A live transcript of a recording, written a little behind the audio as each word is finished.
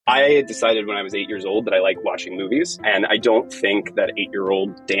I decided when I was 8 years old that I like watching movies, and I don't think that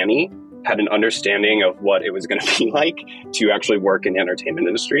 8-year-old Danny had an understanding of what it was going to be like to actually work in the entertainment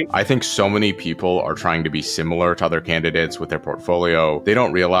industry. I think so many people are trying to be similar to other candidates with their portfolio. They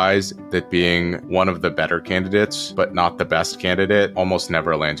don't realize that being one of the better candidates, but not the best candidate, almost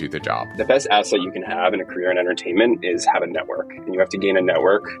never lands you the job. The best asset you can have in a career in entertainment is have a network. And you have to gain a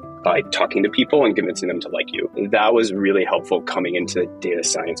network by talking to people and convincing them to like you. That was really helpful coming into the data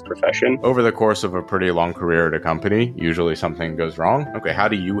science profession. Over the course of a pretty long career at a company, usually something goes wrong. Okay, how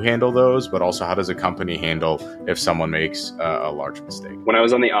do you handle those? But also, how does a company handle if someone makes a large mistake? When I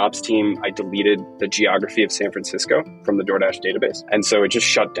was on the ops team, I deleted the geography of San Francisco from the DoorDash database. And so it just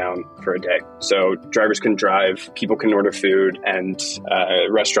shut down for a day. So drivers couldn't drive, people couldn't order food, and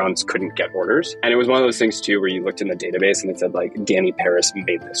restaurants couldn't get orders. And it was one of those things, too, where you looked in the database and it said, like, Danny Parris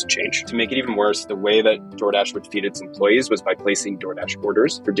made this change. To make it even worse, the way that DoorDash would feed its employees was by placing DoorDash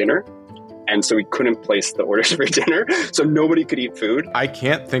orders for dinner. And so we couldn't place the orders for dinner, so nobody could eat food. I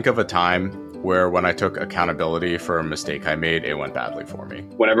can't think of a time where when I took accountability for a mistake I made, it went badly for me.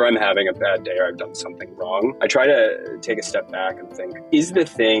 Whenever I'm having a bad day or I've done something wrong, I try to take a step back and think, is the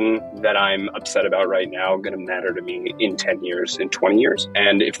thing that I'm upset about right now going to matter to me in 10 years, in 20 years?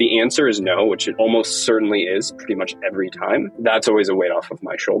 And if the answer is no, which it almost certainly is pretty much every time, that's always a weight off of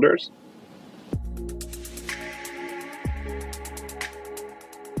my shoulders.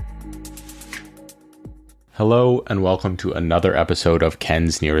 Hello, and welcome to another episode of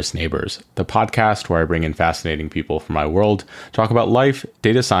Ken's Nearest Neighbors, the podcast where I bring in fascinating people from my world, talk about life,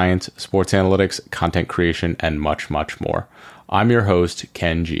 data science, sports analytics, content creation, and much, much more. I'm your host,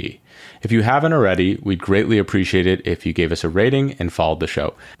 Ken G. If you haven't already, we'd greatly appreciate it if you gave us a rating and followed the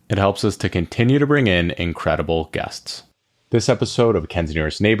show. It helps us to continue to bring in incredible guests. This episode of Ken's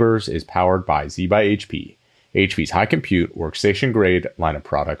Nearest Neighbors is powered by Z by HP, HP's high compute, workstation grade line of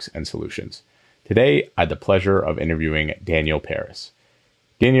products and solutions. Today, I had the pleasure of interviewing Daniel Parris.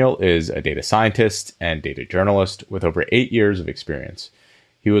 Daniel is a data scientist and data journalist with over 8 years of experience.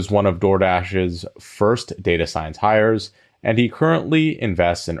 He was one of DoorDash's first data science hires, and he currently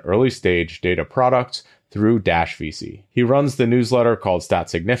invests in early-stage data products through Dash VC. He runs the newsletter called Stat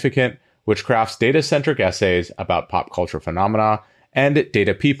Significant, which crafts data-centric essays about pop culture phenomena, and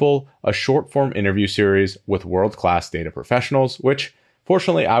Data People, a short-form interview series with world-class data professionals, which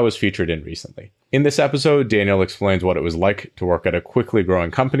fortunately I was featured in recently. In this episode, Daniel explains what it was like to work at a quickly growing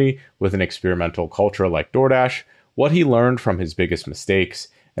company with an experimental culture like DoorDash, what he learned from his biggest mistakes,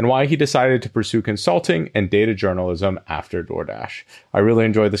 and why he decided to pursue consulting and data journalism after DoorDash. I really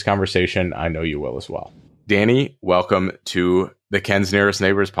enjoyed this conversation. I know you will as well. Danny, welcome to the Ken's Nearest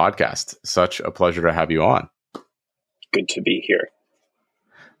Neighbors podcast. Such a pleasure to have you on. Good to be here.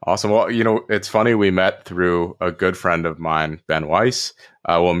 Awesome. Well, it's funny. We met through a good friend of mine, Ben Weiss,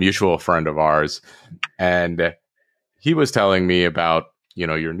 a mutual friend of ours. And he was telling me about,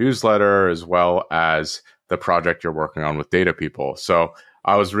 your newsletter as well as the project you're working on with Data People. So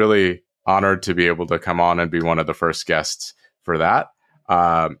I was really honored to be able to come on and be one of the first guests for that.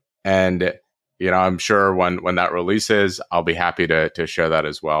 And I'm sure when that releases, I'll be happy to share that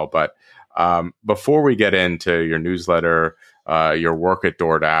as well. But before we get into your newsletter, your work at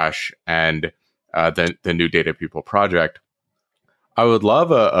DoorDash, and the new Data People project, I would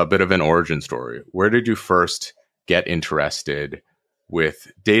love a bit of an origin story. Where did you first get interested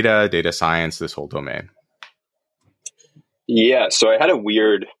with data science, this whole domain? Yeah, so I had a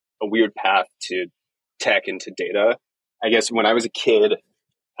weird path to tech and to data. I guess when I was a kid,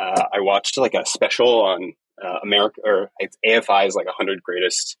 I watched like a special on AFI's like 100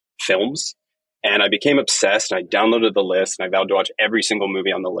 greatest films. And I became obsessed, and I downloaded the list, and I vowed to watch every single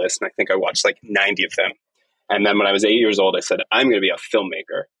movie on the list. And I think I watched like 90 of them. And then when I was 8 years old, I said, I'm going to be a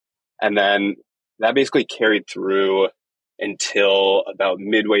filmmaker. And then that basically carried through until about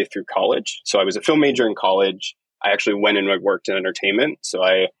midway through college. So I was a film major in college. I actually went and I worked in entertainment. So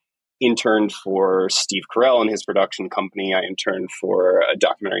I interned for Steve Carell and his production company. I interned for a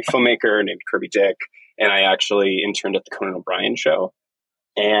documentary filmmaker named Kirby Dick. And I actually interned at the Conan O'Brien show.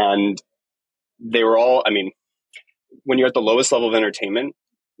 And they were all, when you're at the lowest level of entertainment,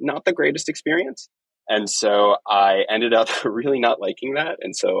 not the greatest experience. And so I ended up really not liking that.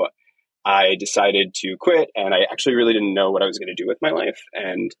 And so I decided to quit, and I actually really didn't know what I was going to do with my life.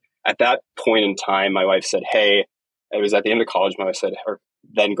 And at that point in time, my wife said, hey, it was at the end of college, my wife said, her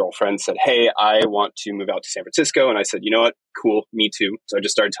then girlfriend said, hey, I want to move out to San Francisco. And I said, you know what? Cool, me too. So I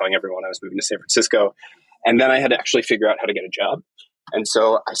just started telling everyone I was moving to San Francisco. And then I had to actually figure out how to get a job. And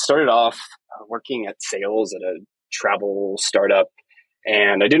so I started off working at sales at a travel startup.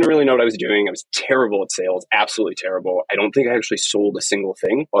 And I didn't really know what I was doing. I was terrible at sales, absolutely terrible. I don't think I actually sold a single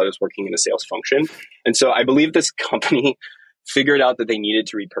thing while I was working in a sales function. And so I believe this company figured out that they needed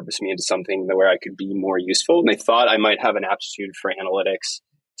to repurpose me into something where I could be more useful. And they thought I might have an aptitude for analytics.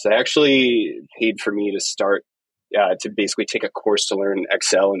 So they actually paid for me to start to basically take a course to learn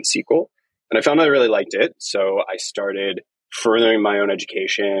Excel and SQL. And I found I really liked it. So I started furthering my own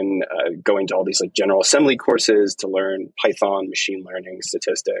education, going to all these like General Assembly courses to learn Python, machine learning,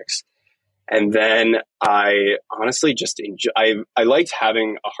 statistics. And then I honestly just I liked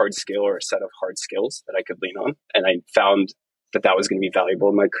having a hard skill or a set of hard skills that I could lean on. And I found that was going to be valuable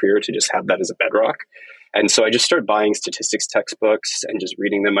in my career to just have that as a bedrock. And so I just started buying statistics textbooks and just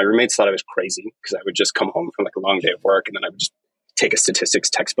reading them. My roommates thought I was crazy because I would just come home from like a long day of work and then I would just take a statistics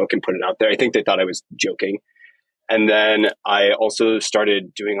textbook and put it out there. I think they thought I was joking. And then I also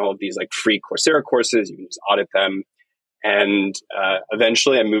started doing all of these like free Coursera courses. You can just audit them. And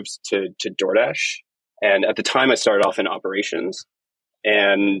eventually I moved to DoorDash. And at the time I started off in operations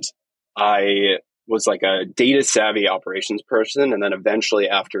and I was like a data savvy operations person. And then eventually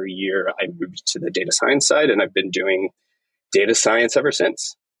after a year, I moved to the data science side and I've been doing data science ever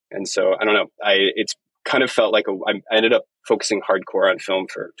since. And so I don't know, it's kind of felt like I ended up focusing hardcore on film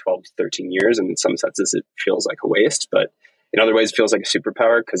for 12 to 13 years. And in some senses, it feels like a waste, but in other ways, it feels like a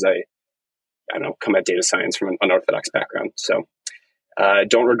superpower because I don't know, come at data science from an unorthodox background. So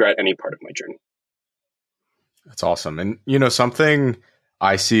don't regret any part of my journey. That's awesome. And, something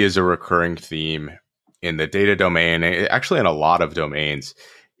I see as a recurring theme in the data domain, actually in a lot of domains,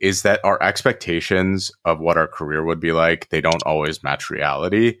 is that our expectations of what our career would be like, they don't always match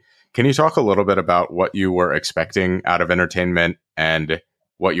reality. Can you talk a little bit about what you were expecting out of entertainment and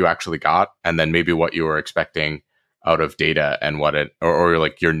what you actually got, and then maybe what you were expecting out of data and what it, or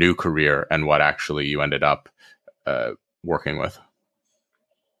like your new career and what actually you ended up working with?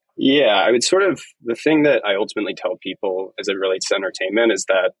 Yeah, I would the thing that I ultimately tell people as it relates to entertainment is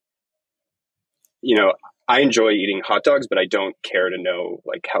that, I enjoy eating hot dogs, but I don't care to know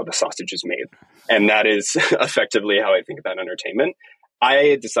like how the sausage is made. And that is effectively how I think about entertainment.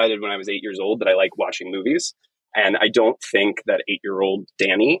 I decided when I was 8 years old that I like watching movies. And I don't think that 8-year-old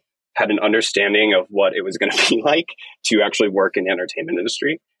Danny had an understanding of what it was going to be like to actually work in the entertainment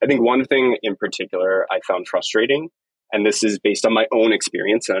industry. I think one thing in particular I found frustrating, and this is based on my own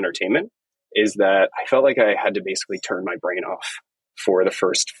experience in entertainment, is that I felt like I had to basically turn my brain off for the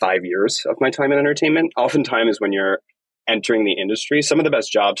first 5 years of my time in entertainment. Oftentimes when you're entering the industry, some of the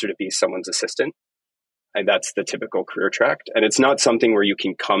best jobs are to be someone's assistant. And that's the typical career track. And it's not something where you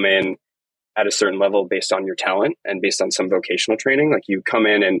can come in at a certain level based on your talent and based on some vocational training. Like you come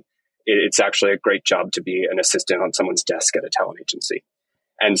in and it's actually a great job to be an assistant on someone's desk at a talent agency.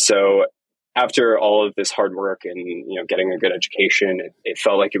 And so after all of this hard work and getting a good education, it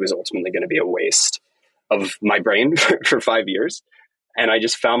felt like it was ultimately going to be a waste of my brain for 5 years. And I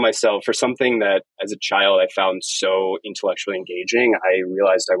just found myself, for something that as a child I found so intellectually engaging, I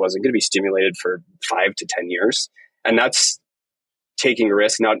realized I wasn't going to be stimulated for 5 to 10 years. And that's taking a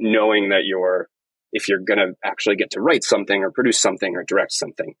risk, not knowing that if you're going to actually get to write something or produce something or direct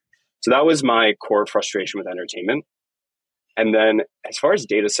something. So that was my core frustration with entertainment. And then as far as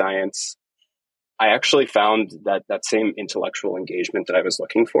data science, I actually found that same intellectual engagement that I was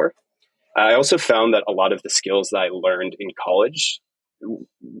looking for. I also found that a lot of the skills that I learned in college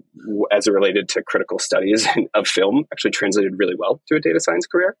as it related to critical studies of film actually translated really well to a data science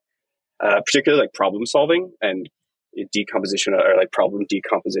career, particularly like problem solving and decomposition or like problem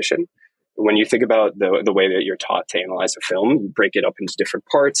decomposition. When you think about the way that you're taught to analyze a film, you break it up into different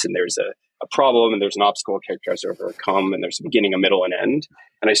parts and there's a problem and there's an obstacle a character has to overcome and there's a beginning, a middle, and end.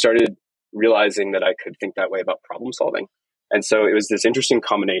 And I started realizing that I could think that way about problem solving. And so it was this interesting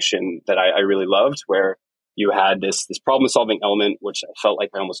combination that I really loved, where you had this problem solving element, which I felt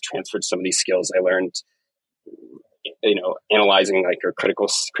like I almost transferred some of these skills I learned, analyzing like a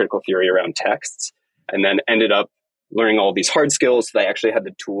critical theory around texts, and then ended up learning all these hard skills that I actually had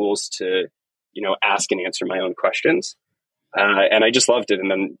the tools to, ask and answer my own questions. And I just loved it.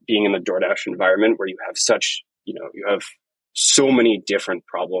 And then being in the DoorDash environment where you have you have so many different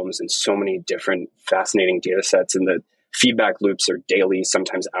problems and so many different fascinating data sets, and the feedback loops are daily,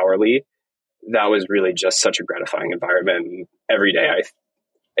 sometimes hourly. That was really just such a gratifying environment. And every day,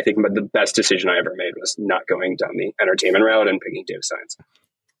 I think the best decision I ever made was not going down the entertainment route and picking data science.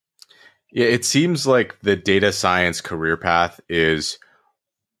 Yeah, it seems like the data science career path is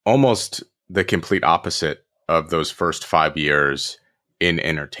almost the complete opposite of those first 5 years in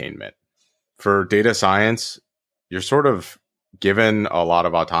entertainment. For data science, you're sort of given a lot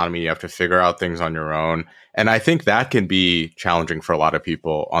of autonomy. You have to figure out things on your own. And I think that can be challenging for a lot of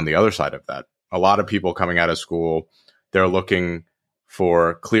people on the other side of that. A lot of people coming out of school, they're looking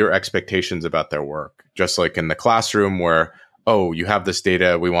for clear expectations about their work, just like in the classroom where, oh, you have this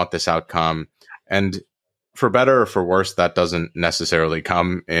data, we want this outcome. And for better or for worse, that doesn't necessarily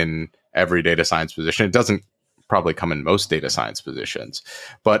come in every data science position. It doesn't probably come in most data science positions.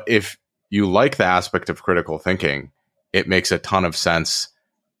 But if you like the aspect of critical thinking, it makes a ton of sense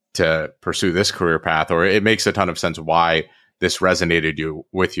to pursue this career path, or it makes a ton of sense why this resonated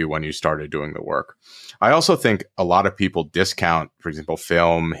with you when you started doing the work. I also think a lot of people discount, for example,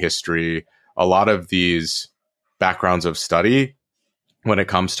 film, history, a lot of these backgrounds of study when it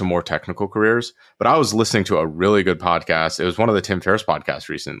comes to more technical careers. But I was listening to a really good podcast. It was one of the Tim Ferriss podcasts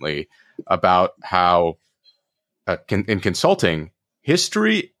recently about how in consulting,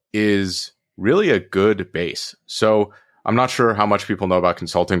 history is really a good base. So I'm not sure how much people know about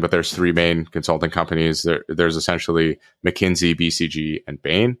consulting, but there's three main consulting companies. There's essentially McKinsey, BCG, and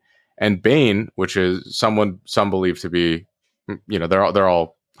Bain. And Bain, which is some believe to be, they're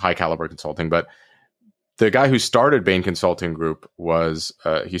all high caliber consulting, but the guy who started Bain Consulting Group was,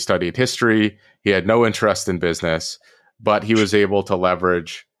 he studied history. He had no interest in business, but he was able to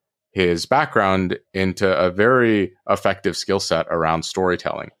leverage his background into a very effective skill set around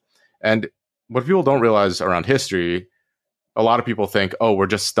storytelling. And what people don't realize around history, a lot of people think, oh, we're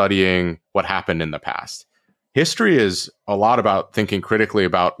just studying what happened in the past. History is a lot about thinking critically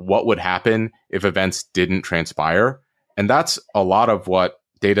about what would happen if events didn't transpire. And that's a lot of what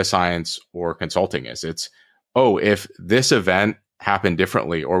data science or consulting is. It's, oh, if this event happened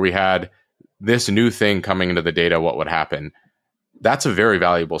differently, or we had this new thing coming into the data, what would happen? That's a very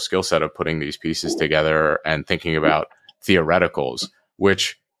valuable skill set of putting these pieces together and thinking about theoreticals,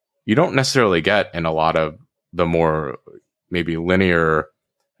 which you don't necessarily get in a lot of the more maybe linear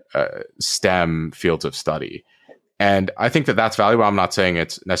STEM fields of study. And I think that that's valuable. I'm not saying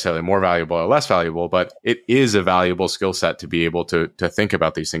it's necessarily more valuable or less valuable, but it is a valuable skill set to be able to think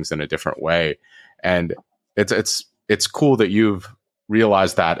about these things in a different way. And it's cool that you've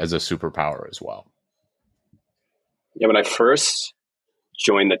realized that as a superpower as well. Yeah, when I first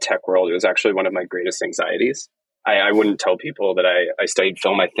joined the tech world, it was actually one of my greatest anxieties. I wouldn't tell people that I studied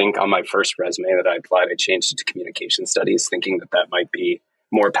film. I think on my first resume that I applied, I changed it to communication studies, thinking that might be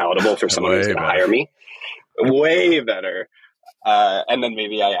more palatable for someone who's going to hire me. Way better. And then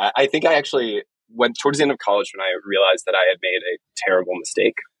maybe I think I actually went towards the end of college when I realized that I had made a terrible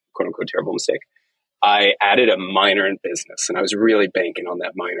mistake, quote unquote, terrible mistake. I added a minor in business, and I was really banking on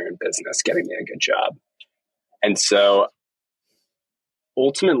that minor in business getting me a good job. And so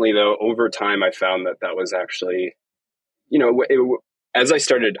ultimately, though, over time, I found that was actually, as I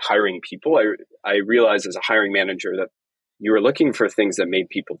started hiring people, I realized as a hiring manager that you were looking for things that made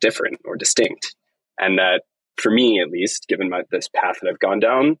people different or distinct. And that, for me at least, given this path that I've gone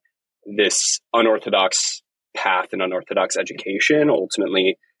down, this unorthodox path and unorthodox education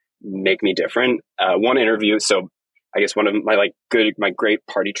ultimately make me different. One interview, so I guess one of my great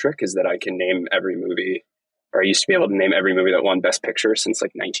party trick is that I can name every movie, or I used to be able to name every movie that won Best Picture since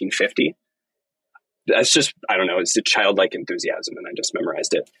 1950. That's just, I don't know, it's a childlike enthusiasm, and I just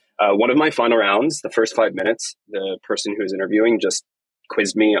memorized it. One of my final rounds, the first 5 minutes, the person who was interviewing just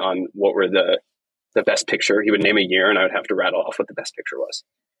quizzed me on what were the Best Picture. He would name a year, and I would have to rattle off what the Best Picture was.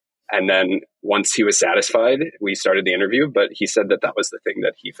 And then once he was satisfied, we started the interview, but he said that was the thing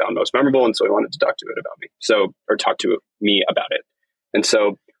that he found most memorable, and so he wanted to talk to me about it. And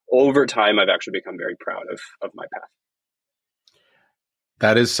so over time, I've actually become very proud of my path.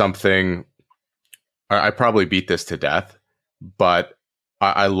 That is something, I probably beat this to death, but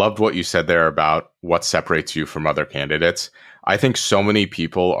I loved what you said there about what separates you from other candidates. I think so many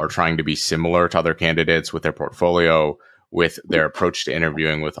people are trying to be similar to other candidates with their portfolio, with their approach to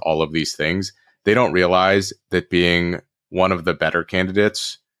interviewing, with all of these things. They don't realize that being one of the better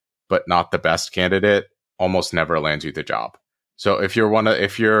candidates, but not the best candidate, almost never lands you the job. So if you're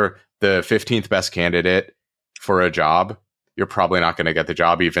the 15th best candidate for a job, you're probably not going to get the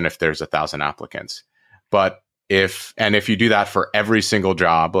job, even if there's 1,000 applicants. But if you do that for every single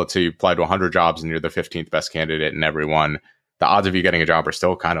job, let's say you apply to 100 jobs and you're the 15th best candidate in every one, the odds of you getting a job are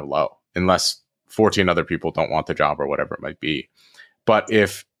still kind of low, unless 14 other people don't want the job or whatever it might be. But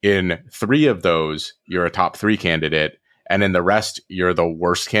if in 3 of those, you're a top 3 candidate, and in the rest, you're the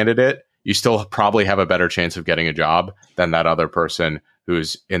worst candidate, you still probably have a better chance of getting a job than that other person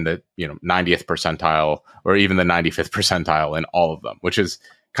who's in the 90th percentile or even the 95th percentile in all of them, which is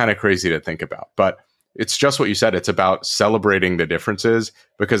kind of crazy to think about. But it's just what you said. It's about celebrating the differences,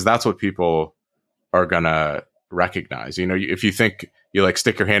 because that's what people are gonna recognize. If you think you like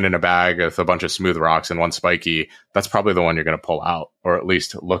stick your hand in a bag with a bunch of smooth rocks and one spiky, that's probably the one you're going to pull out, or at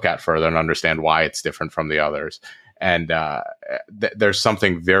least look at further and understand why it's different from the others. And there's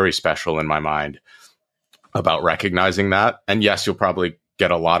something very special in my mind about recognizing that. And yes, you'll probably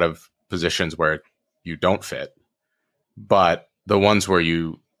get a lot of positions where you don't fit, but the ones where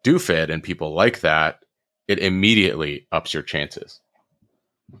you do fit and people like that, it immediately ups your chances.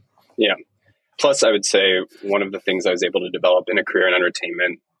 Yeah. Plus, I would say one of the things I was able to develop in a career in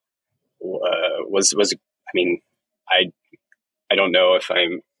entertainment was I mean, I don't know if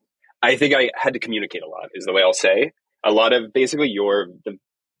I think I had to communicate a lot, is the way I'll say. A lot of basically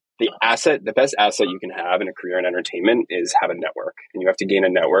the best asset you can have in a career in entertainment is have a network. And you have to gain a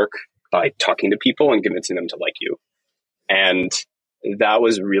network by talking to people and convincing them to like you. And that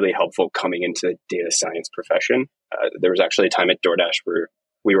was really helpful coming into the data science profession. There was actually a time at DoorDash where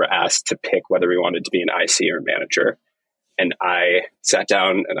we were asked to pick whether we wanted to be an IC or a manager. And I sat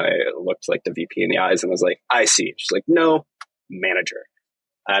down and I looked like the VP in the eyes and was like, IC. She's like, no, manager.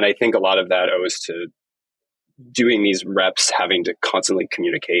 And I think a lot of that owes to doing these reps, having to constantly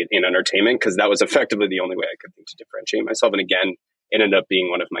communicate in entertainment, because that was effectively the only way I could think to differentiate myself. And again, it ended up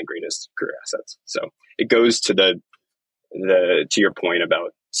being one of my greatest career assets. So it goes to to your point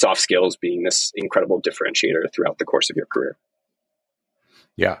about soft skills being this incredible differentiator throughout the course of your career.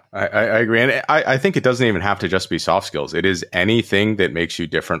 Yeah, I agree. And I think it doesn't even have to just be soft skills. It is anything that makes you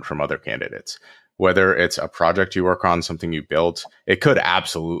different from other candidates. Whether it's a project you work on, something you built, it could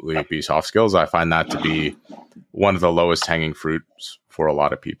absolutely be soft skills. I find that to be one of the lowest hanging fruits for a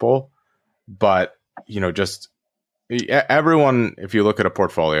lot of people. But, just everyone, if you look at a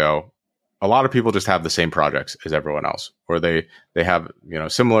portfolio, a lot of people just have the same projects as everyone else, or they have,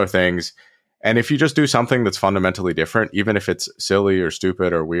 similar things. And if you just do something that's fundamentally different, even if it's silly or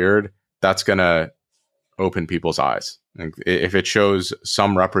stupid or weird, that's going to open people's eyes. Like if it shows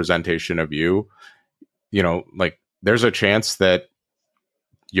some representation of you, like there's a chance that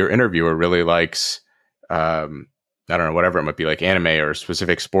your interviewer really likes, I don't know, whatever it might be, like anime or a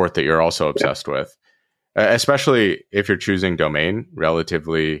specific sport that you're also obsessed with, especially if you're choosing domain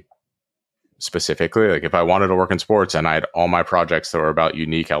relatively specifically. Like if I wanted to work in sports and I had all my projects that were about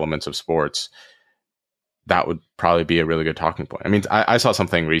unique elements of sports, that would probably be a really good talking point. I mean, I saw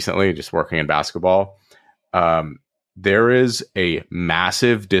something recently just working in basketball. There is a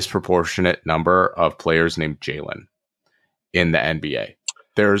massive disproportionate number of players named Jalen in the NBA.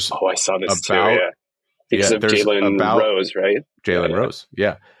 I saw this too. Yeah. Because of Jalen Rose, right? Jalen Rose.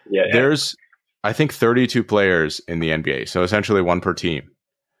 Yeah. There's, I think, 32 players in the NBA. So essentially one per team.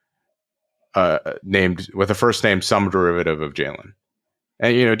 Named with a first name, some derivative of Jalen.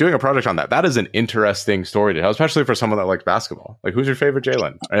 And, doing a project on that is an interesting story to tell, especially for someone that likes basketball. Like, who's your favorite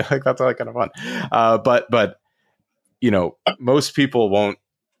Jalen? Right? Like, that's like kind of fun. But most people won't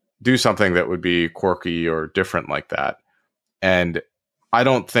do something that would be quirky or different like that. And I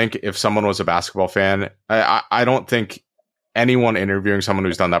don't think if someone was a basketball fan, I don't think anyone interviewing someone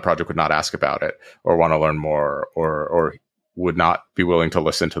who's done that project would not ask about it or want to learn more or would not be willing to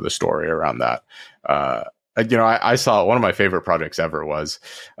listen to the story around that. I saw one of my favorite projects ever it was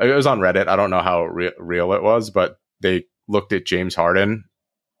on Reddit. I don't know how real it was, but they looked at James Harden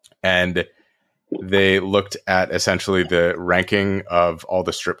and they looked at essentially the ranking of all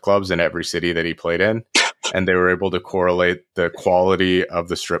the strip clubs in every city that he played in. And they were able to correlate the quality of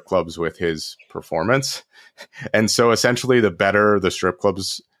the strip clubs with his performance. And so essentially the better the strip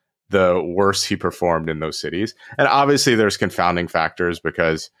clubs, the worse he performed in those cities. And obviously there's confounding factors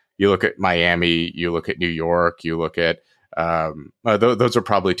because you look at Miami, you look at New York, you look at, those are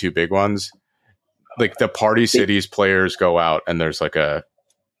probably two big ones. Like the party cities players go out and there's a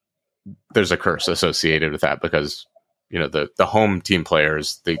curse associated with that because, the home team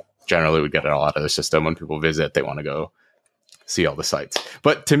players, they generally would get it all out of the system. When people visit, they want to go see all the sites.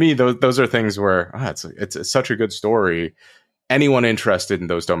 But to me, those are things where it's such a good story. Anyone interested in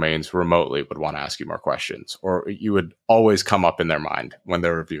those domains remotely would want to ask you more questions, or you would always come up in their mind when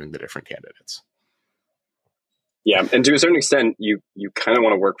they're reviewing the different candidates. Yeah. And to a certain extent, you kind of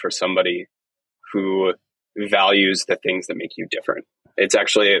want to work for somebody who values the things that make you different. It's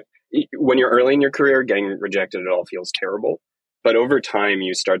actually, when you're early in your career, getting rejected at all feels terrible. But over time,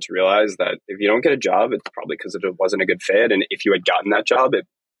 you start to realize that if you don't get a job, it's probably because it wasn't a good fit. And if you had gotten that job, it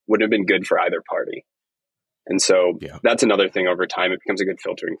wouldn't have been good for either party. And so that's another thing over time. It becomes a good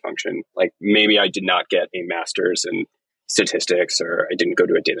filtering function. Like maybe I did not get a master's in statistics or I didn't go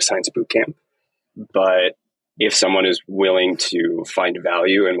to a data science boot camp. But if someone is willing to find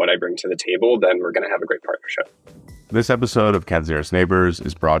value in what I bring to the table, then we're going to have a great partnership. This episode of KNN's Nearest Neighbors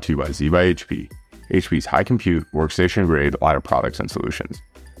is brought to you by Z by HP. HP's high compute, workstation-grade ladder products and solutions.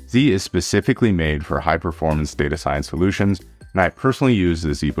 Z is specifically made for high-performance data science solutions, and I personally use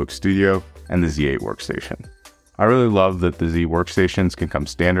the ZBook Studio and the Z8 workstation. I really love that the Z workstations can come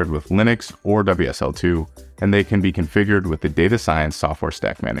standard with Linux or WSL2, and they can be configured with the Data Science Software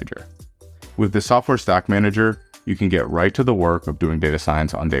Stack Manager. With the Software Stack Manager, you can get right to the work of doing data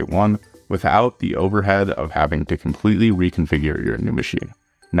science on day one without the overhead of having to completely reconfigure your new machine.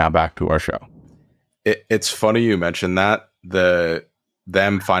 Now back to our show. It's funny you mentioned that,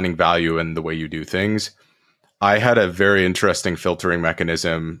 them finding value in the way you do things. I had a very interesting filtering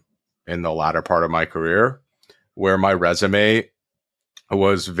mechanism in the latter part of my career where my resume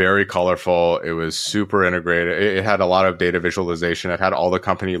was very colorful. It was super integrated. It had a lot of data visualization. It had all the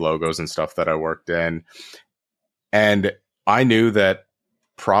company logos and stuff that I worked in. And I knew that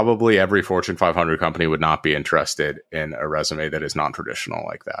probably every Fortune 500 company would not be interested in a resume that is non-traditional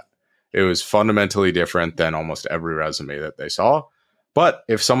like that. It was fundamentally different than almost every resume that they saw. But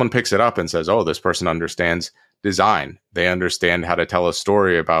if someone picks it up and says, oh, this person understands design, they understand how to tell a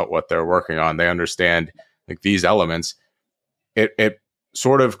story about what they're working on, they understand like these elements, it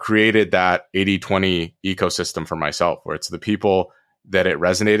sort of created that 80-20 ecosystem for myself, where it's the people that it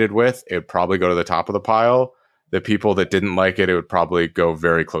resonated with, it would probably go to the top of the pile. The people that didn't like it, it would probably go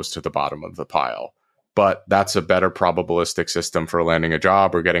very close to the bottom of the pile. But that's a better probabilistic system for landing a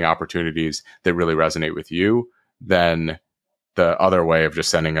job or getting opportunities that really resonate with you than the other way of just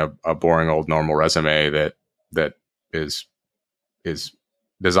sending a boring old normal resume that is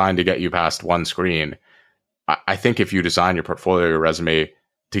designed to get you past one screen. I think if you design your portfolio, your resume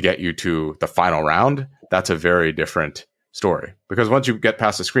to get you to the final round, that's a very different story. Because once you get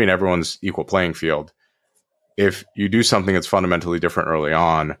past the screen, everyone's equal playing field. If you do something that's fundamentally different early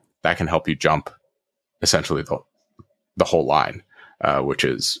on, that can help you jump essentially the whole line, which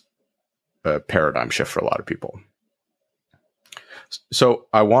is a paradigm shift for a lot of people. So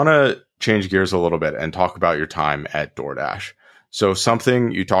I want to change gears a little bit and talk about your time at DoorDash. So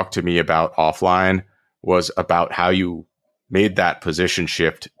something you talked to me about offline was about how you made that position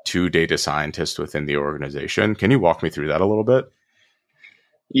shift to data scientist within the organization. Can you walk me through that a little bit?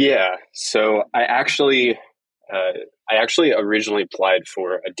 Yeah. So I actually originally applied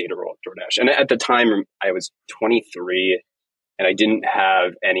for a data role at DoorDash. And at the time, I was 23 and I didn't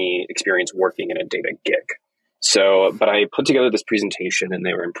have any experience working in a data gig. So, but I put together this presentation and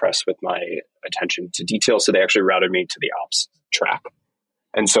they were impressed with my attention to detail. So they actually routed me to the ops track.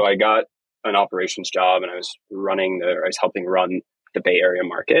 And so I got an operations job and I was helping run the Bay Area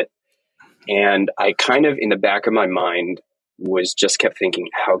market. And I kind of, in the back of my mind, was just kept thinking,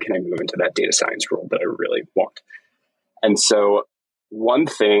 how can I move into that data science role that I really want? And so one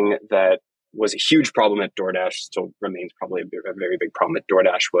thing that was a huge problem at DoorDash, still remains probably a very big problem at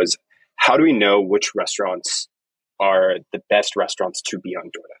DoorDash, was how do we know which restaurants are the best restaurants to be on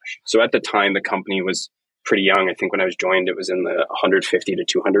DoorDash? So at the time, the company was pretty young. I think when I was joined, it was in the 150 to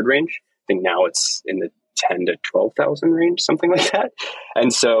 200 range. I think now it's in the 10 to 12,000 range, something like that.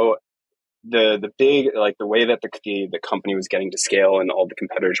 And so the big, like the way that the company was getting to scale and all the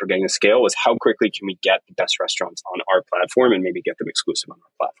competitors were getting to scale was how quickly can we get the best restaurants on our platform and maybe get them exclusive on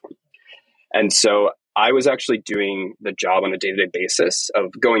our platform. And so I was actually doing the job on a day-to-day basis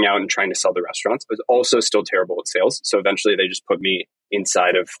of going out and trying to sell the restaurants. I was also still terrible at sales. So eventually they just put me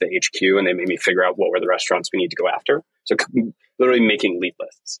inside of the HQ and they made me figure out what were the restaurants we need to go after. So literally making lead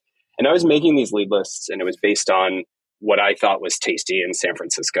lists. And I was making these lead lists and it was based on what I thought was tasty in San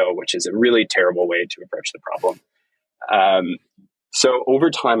Francisco, which is a really terrible way to approach the problem. So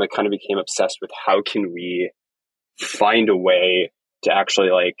over time, I kind of became obsessed with how can we find a way to actually,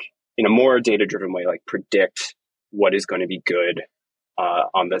 like, in a more data-driven way, like predict what is going to be good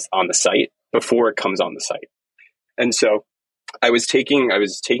on the site before it comes on the site. And so I was taking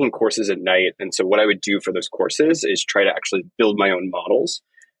courses at night. And so what I would do for those courses is try to actually build my own models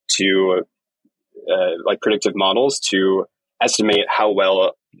to like predictive models to estimate how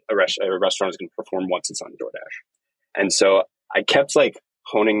well a restaurant is going to perform once it's on DoorDash. And so I kept like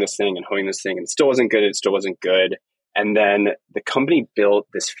honing this thing and it still wasn't good. And then the company built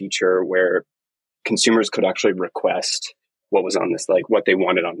this feature where consumers could actually request what was on this, like what they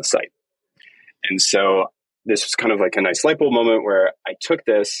wanted on the site. And so this was kind of like a nice light bulb moment where I took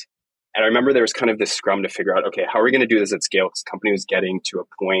this and I remember there was kind of this scrum to figure out, okay, how are we going to do this at scale? Because the company was getting to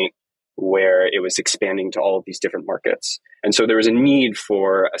a point where it was expanding to all of these different markets. And so there was a need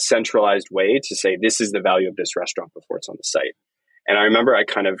for a centralized way to say, this is the value of this restaurant before it's on the site. And I remember I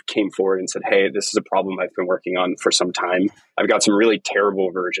kind of came forward and said, hey, this is a problem I've been working on for some time. I've got some really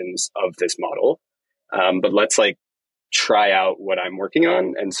terrible versions of this model, but let's like try out what I'm working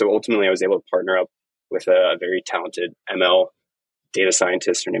on. And so ultimately I was able to partner up with a very talented ML data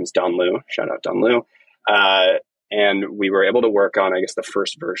scientist. Her name is Don Liu. Shout out Don Liu. And we were able to work on, I guess, the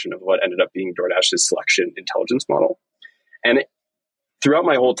first version of what ended up being DoorDash's selection intelligence model. And throughout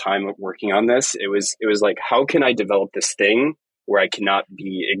my whole time of working on this, it was like, how can I develop this thing where I cannot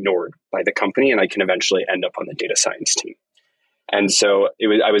be ignored by the company and I can eventually end up on the data science team? And so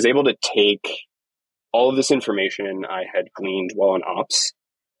I was able to take all of this information I had gleaned while on ops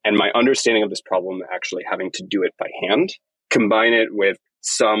and my understanding of this problem, actually having to do it by hand, combine it with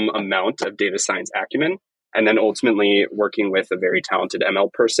some amount of data science acumen, and then ultimately working with a very talented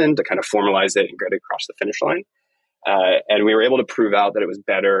ML person to kind of formalize it and get it across the finish line. And we were able to prove out that it was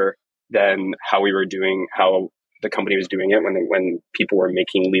better than how the company was doing it when people were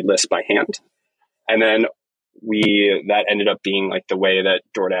making lead lists by hand. And then that ended up being like the way that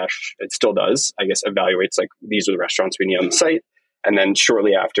DoorDash, it still does, I guess, evaluates like these are the restaurants we need on the site. And then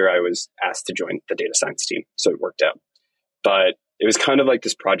shortly after, I was asked to join the data science team. So it worked out. But it was kind of like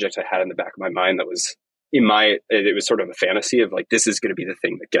this project I had in the back of my mind that was it was sort of a fantasy of like, this is going to be the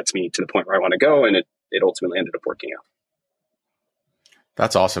thing that gets me to the point where I want to go. And it ultimately ended up working out.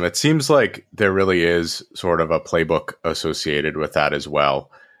 That's awesome. It seems like there really is sort of a playbook associated with that as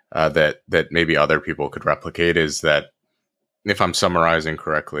well, that maybe other people could replicate. Is that, if I'm summarizing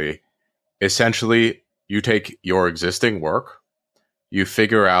correctly, essentially you take your existing work, you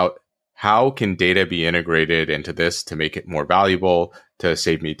figure out how can data be integrated into this to make it more valuable, to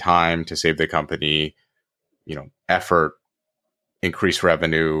save me time, to save the company, effort, increase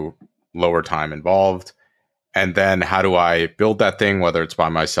revenue, lower time involved. And then how do I build that thing, whether it's by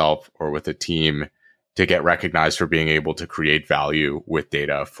myself or with a team, to get recognized for being able to create value with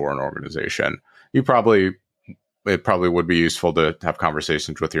data for an organization? It probably would be useful to have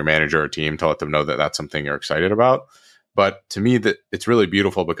conversations with your manager or team to let them know that that's something you're excited about. But to me, that it's really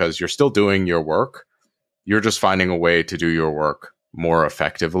beautiful because you're still doing your work. You're just finding a way to do your work more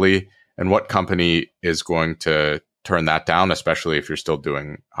effectively. And what company is going to turn that down, especially if you're still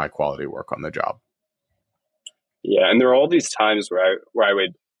doing high quality work on the job? Yeah, and there are all these times where I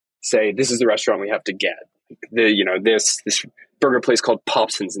would say, this is the restaurant we have to get. This burger place called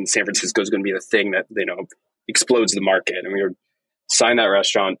Popson's in San Francisco is going to be the thing that explodes the market. And we would sign that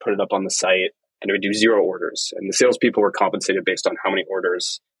restaurant, put it up on the site, and it would do 0 orders. And the salespeople were compensated based on how many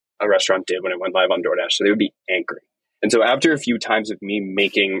orders a restaurant did when it went live on DoorDash. So they would be angry. And so after a few times of me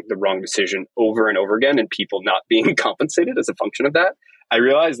making the wrong decision over and over again and people not being compensated as a function of that, I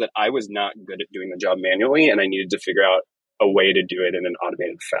realized that I was not good at doing the job manually and I needed to figure out a way to do it in an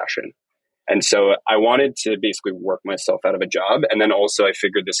automated fashion. And so I wanted to basically work myself out of a job. And then also I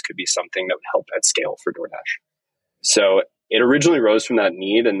figured this could be something that would help at scale for DoorDash. So it originally rose from that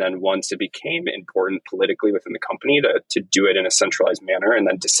need. And then once it became important politically within the company to do it in a centralized manner and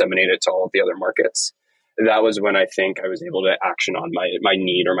then disseminate it to all of the other markets, that was when I think I was able to action on my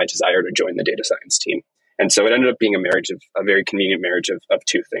need or my desire to join the data science team. And so it ended up being a very convenient marriage of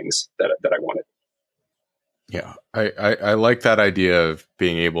two things that I wanted. Yeah, I like that idea of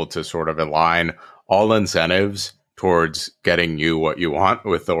being able to sort of align all incentives towards getting you what you want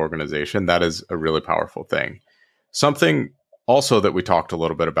with the organization. That is a really powerful thing. Something also that we talked a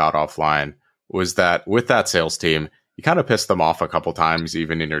little bit about offline was that with that sales team, you kind of pissed them off a couple times,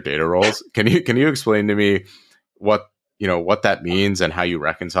 even in your data roles. Can you explain to me what that means and how you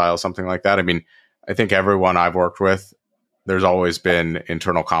reconcile something like that? I mean, I think everyone I've worked with, there's always been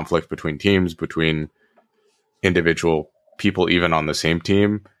internal conflict between teams, between individual people, even on the same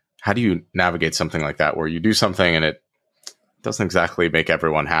team. How do you navigate something like that where you do something and it doesn't exactly make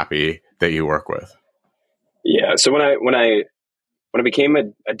everyone happy that you work with? Yeah. So when I became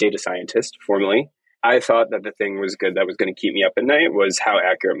a data scientist formally, I thought that the thing was good that was going to keep me up at night was how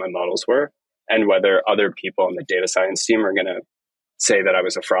accurate my models were and whether other people on the data science team are going to say that I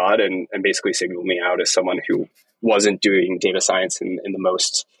was a fraud and basically signal me out as someone who wasn't doing data science in the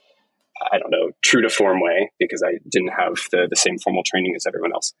most, true to form way because I didn't have the same formal training as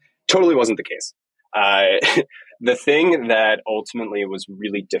everyone else. Totally wasn't the case. The thing that ultimately was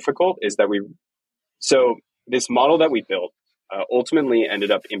really difficult is that this model that we built ultimately ended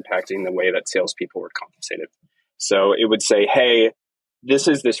up impacting the way that salespeople were compensated. So it would say, hey, this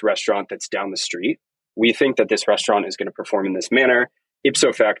is this restaurant that's down the street. We think that this restaurant is going to perform in this manner.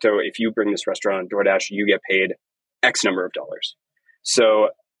 Ipso facto, if you bring this restaurant on DoorDash, you get paid X number of dollars. So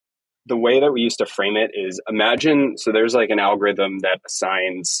the way that we used to frame it is so there's like an algorithm that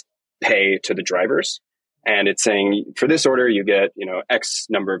assigns pay to the drivers. And it's saying, for this order, you get, X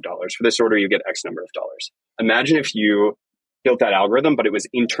number of dollars. For this order, you get X number of dollars. Imagine if you built that algorithm, but it was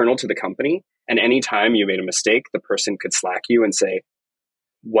internal to the company. And anytime you made a mistake, the person could Slack you and say,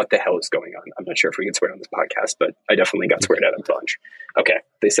 what the hell is going on? I'm not sure if we can swear on this podcast, but I definitely got sweared at a bunch. Okay.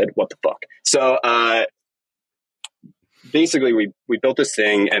 They said, what the fuck? So basically we built this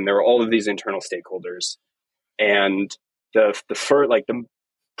thing, and there were all of these internal stakeholders. And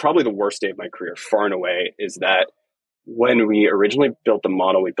probably the worst day of my career, far and away, is that when we originally built the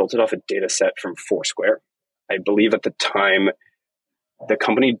model, we built it off a data set from Foursquare. I believe at the time, the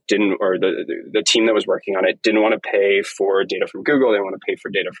company didn't, or the team that was working on it didn't want to pay for data from Google. They didn't want to pay for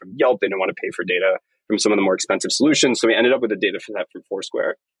data from Yelp. They didn't want to pay for data from some of the more expensive solutions. So we ended up with a data set from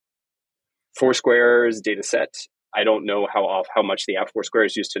Foursquare. Foursquare's data set, I don't know how much the app Foursquare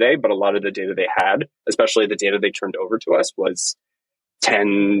is used today, but a lot of the data they had, especially the data they turned over to us, was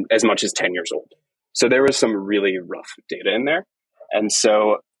as much as 10 years old. So there was some really rough data in there. And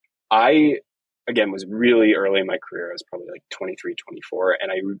so I, again, was really early in my career. I was probably like 23, 24. And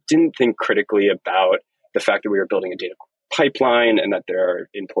I didn't think critically about the fact that we were building a data pipeline and that there are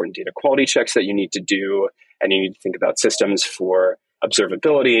important data quality checks that you need to do. And you need to think about systems for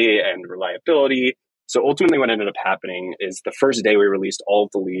observability and reliability. So ultimately what ended up happening is the first day we released all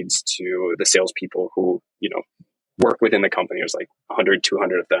of the leads to the salespeople who, work within the company. It was like 100,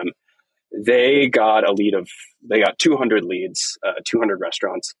 200 of them. They got 200 leads, 200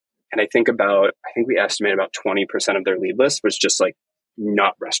 restaurants. And I think we estimate about 20% of their lead list was just like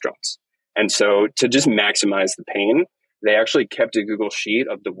not restaurants. And so to just maximize the pain, they actually kept a Google sheet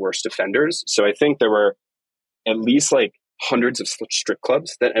of the worst offenders. So I think there were at least like hundreds of strip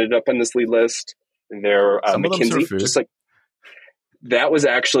clubs that ended up on this lead list. There, McKinsey, just like, that was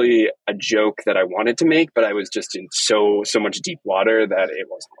actually a joke that I wanted to make, but I was just in so much deep water that it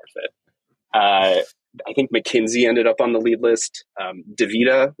wasn't worth it. I think McKinsey ended up on the lead list.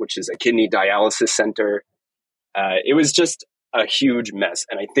 DaVita, which is a kidney dialysis center. It was just a huge mess.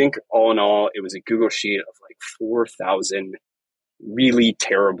 And I think all in all, it was a Google sheet of like 4,000 really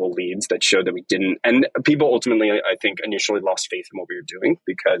terrible leads that showed that we didn't. And people ultimately, I think, initially lost faith in what we were doing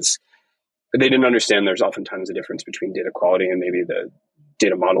because they didn't understand there's oftentimes a difference between data quality and maybe the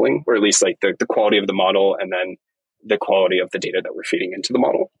data modeling, or at least like the quality of the model and then the quality of the data that we're feeding into the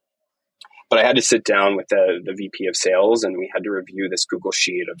model. But I had to sit down with the VP of sales, and we had to review this Google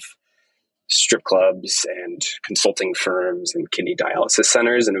sheet of strip clubs and consulting firms and kidney dialysis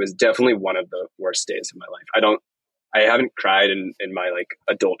centers. And it was definitely one of the worst days of my life. I haven't cried in my like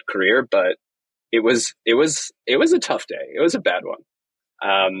adult career, but it was a tough day. It was a bad one.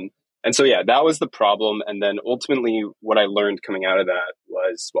 And so, yeah, that was the problem. And then ultimately what I learned coming out of that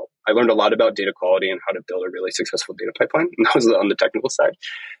was, I learned a lot about data quality and how to build a really successful data pipeline. And that was on the technical side.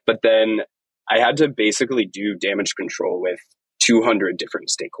 But then I had to basically do damage control with 200 different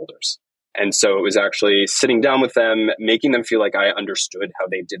stakeholders. And so it was actually sitting down with them, making them feel like I understood how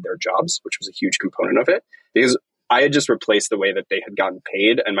they did their jobs, which was a huge component of it, because I had just replaced the way that they had gotten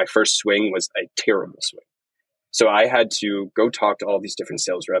paid. And my first swing was a terrible swing. So I had to go talk to all these different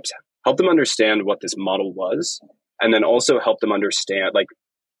sales reps, help them understand what this model was, and then also help them understand that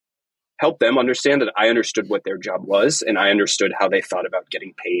I understood what their job was, and I understood how they thought about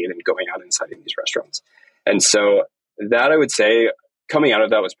getting paid and going out inside of these restaurants. And so that, I would say, coming out of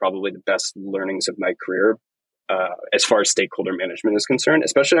that was probably the best learnings of my career as far as stakeholder management is concerned,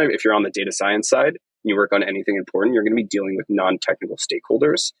 especially if you're on the data science side and you work on anything important, you're going to be dealing with non-technical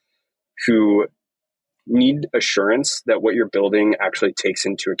stakeholders who need assurance that what you're building actually takes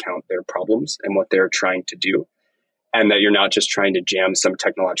into account their problems and what they're trying to do, and that you're not just trying to jam some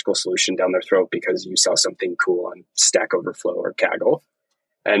technological solution down their throat because you saw something cool on Stack Overflow or Kaggle.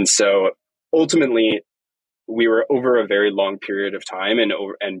 And so ultimately, we were over a very long period of time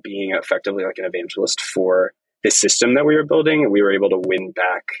and being effectively like an evangelist for the system that we were building, we were able to win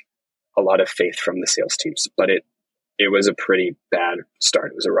back a lot of faith from the sales teams. But it was a pretty bad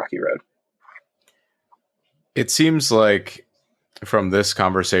start. It was a rocky road. It seems like from this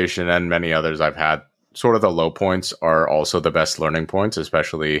conversation and many others I've had, sort of the low points are also the best learning points,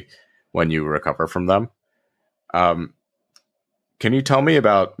 especially when you recover from them. Can you tell me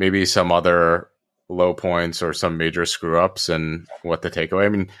about maybe some other low points or some major screw ups and what the takeaway? I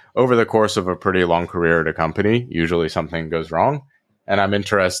mean, over the course of a pretty long career at a company, usually something goes wrong. And I'm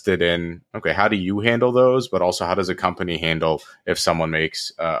interested in, okay, how do you handle those? But also, how does a company handle if someone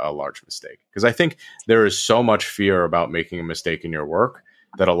makes a large mistake? Because I think there is so much fear about making a mistake in your work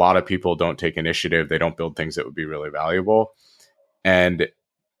that a lot of people don't take initiative. They don't build things that would be really valuable. And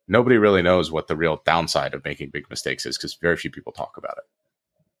nobody really knows what the real downside of making big mistakes is because very few people talk about it.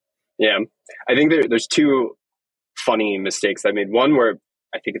 Yeah. I think there's two funny mistakes I made. One where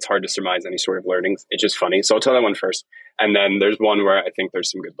I think it's hard to surmise any sort of learnings. It's just funny. So I'll tell that one first. And then there's one where I think there's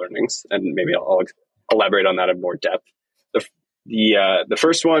some good learnings, and maybe I'll elaborate on that in more depth. The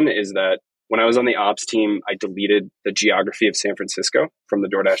first one is that when I was on the ops team, I deleted the geography of San Francisco from the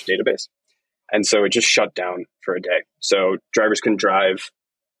DoorDash database. And so it just shut down for a day. So drivers couldn't drive,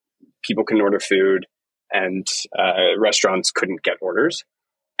 people couldn't order food, and restaurants couldn't get orders.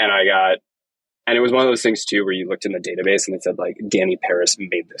 And it was one of those things too, where you looked in the database and it said like Danny Parris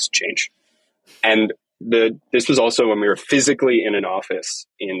made this change. And this was also when we were physically in an office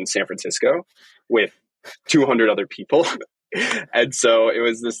in San Francisco with 200 other people. And so it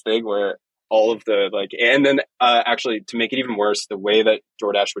was this thing where all of the and then actually to make it even worse, the way that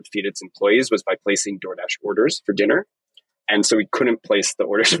DoorDash would feed its employees was by placing DoorDash orders for dinner. And so we couldn't place the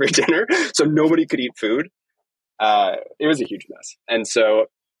orders for dinner. So nobody could eat food. It was a huge mess. And so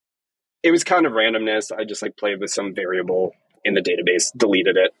it was kind of randomness. I just played with some variable in the database,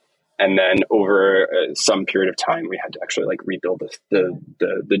 deleted it. And then over some period of time, we had to actually rebuild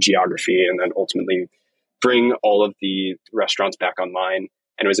the geography and then ultimately bring all of the restaurants back online.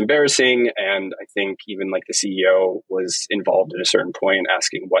 And it was embarrassing. And I think even the CEO was involved at a certain point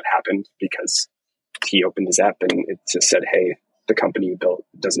asking what happened, because he opened his app and it just said, hey, the company you built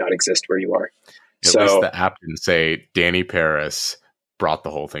does not exist where you are. At least the app didn't say Danny Parris brought the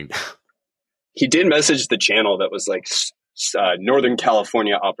whole thing down. He did message the channel that was Northern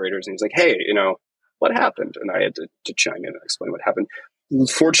California operators. And he's like, hey, what happened? And I had to chime in and explain what happened.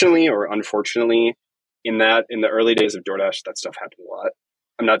 Fortunately or unfortunately, in the early days of DoorDash, that stuff happened a lot.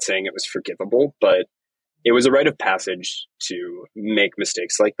 I'm not saying it was forgivable, but it was a rite of passage to make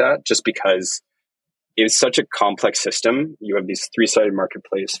mistakes like that, just because it was such a complex system. You have these three-sided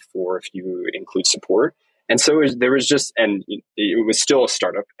marketplace for if you include support. And so there was just, and it was still a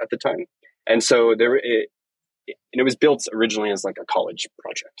startup at the time. And so it was built originally as a college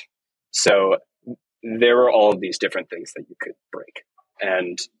project. So there were all of these different things that you could break.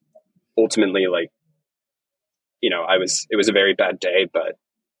 And ultimately, it was a very bad day, but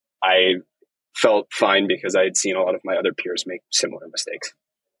I felt fine because I had seen a lot of my other peers make similar mistakes.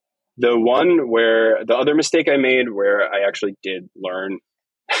 The other mistake I made where I actually did learn,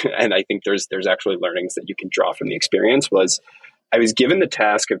 and I think there's actually learnings that you can draw from the experience, was I was given the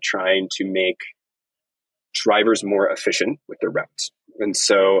task of trying to make drivers more efficient with their routes. And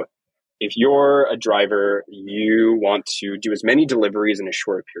so if you're a driver, you want to do as many deliveries in a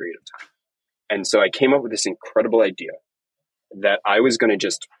short period of time. And so I came up with this incredible idea that I was going to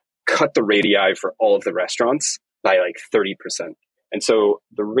just cut the radii for all of the restaurants by 30%. And so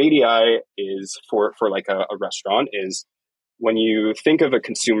the radii is for a restaurant is when you think of a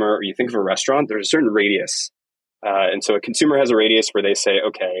consumer or you think of a restaurant, there's a certain radius. And so a consumer has a radius where they say,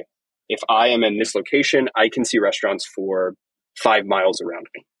 okay, if I am in this location, I can see restaurants for 5 miles around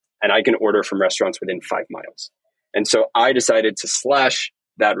me, and I can order from restaurants within 5 miles. And so I decided to slash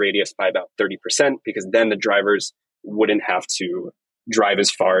that radius by about 30%, because then the drivers wouldn't have to drive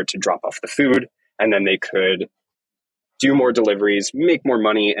as far to drop off the food, and then they could do more deliveries, make more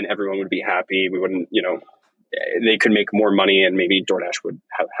money, and everyone would be happy. We wouldn't, they could make more money, and maybe DoorDash would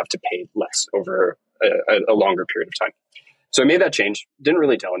have to pay less over a longer period of time. So I made that change. Didn't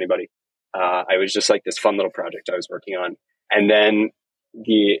really tell anybody. I was just this fun little project I was working on. And then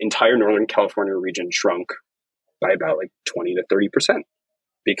the entire Northern California region shrunk by about 20 to 30%,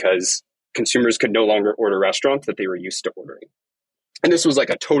 because consumers could no longer order restaurants that they were used to ordering. And this was a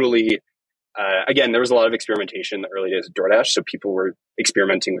totally, again, there was a lot of experimentation in the early days of DoorDash. So people were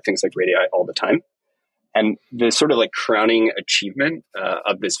experimenting with things like radii all the time. And the sort of crowning achievement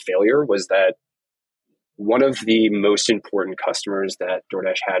of this failure was that one of the most important customers that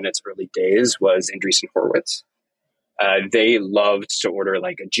DoorDash had in its early days was Andreessen Horowitz. They loved to order a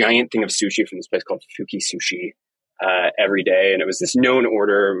giant thing of sushi from this place called Fuki Sushi every day. And it was this known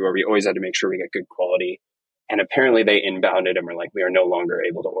order where we always had to make sure we got good quality. And apparently they inbounded and were we are no longer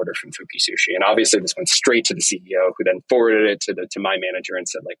able to order from Fuki Sushi. And obviously this went straight to the CEO, who then forwarded it to my manager and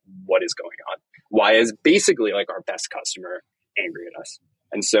said, what is going on? Why is basically our best customer angry at us?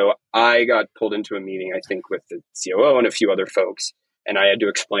 And so I got pulled into a meeting, I think, with the COO and a few other folks. And I had to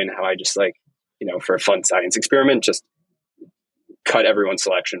explain how I just for a fun science experiment, just cut everyone's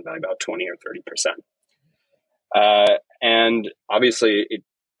selection by about 20 or 30%. And obviously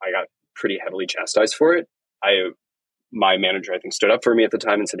I got pretty heavily chastised for it. My manager, I think, stood up for me at the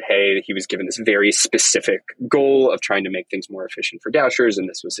time and said, hey, he was given this very specific goal of trying to make things more efficient for Dashers, and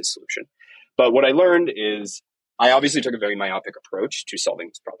this was his solution. But what I learned is I obviously took a very myopic approach to solving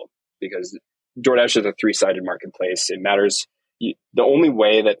this problem, because DoorDash is a three-sided marketplace. It matters. The only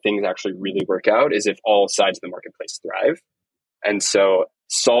way that things actually really work out is if all sides of the marketplace thrive. And so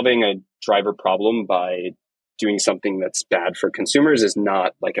solving a driver problem by doing something that's bad for consumers is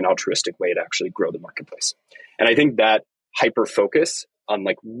not an altruistic way to actually grow the marketplace. And I think that hyper focus on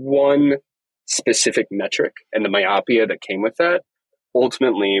like one specific metric and the myopia that came with that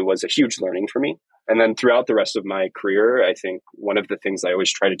ultimately was a huge learning for me. And then throughout the rest of my career, I think one of the things I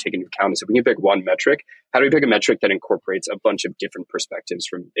always try to take into account is if we can pick one metric, how do we pick a metric that incorporates a bunch of different perspectives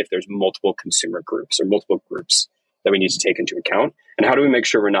from if there's multiple consumer groups or multiple groups that we need to take into account? And how do we make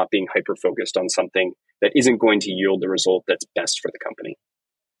sure we're not being hyper focused on something that isn't going to yield the result that's best for the company?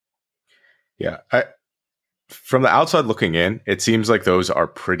 Yeah. From the outside looking in, it seems like those are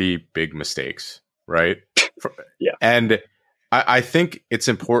pretty big mistakes, right? Yeah. And I think it's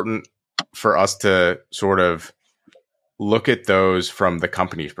important for us to sort of look at those from the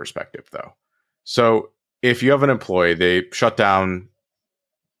company's perspective, though. So if you have an employee, they shut down,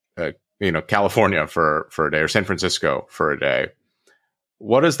 California for a day or San Francisco for a day,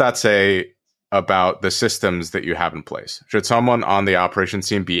 what does that say about the systems that you have in place? Should someone on the operations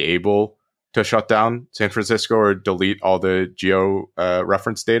team be able to shut down San Francisco or delete all the geo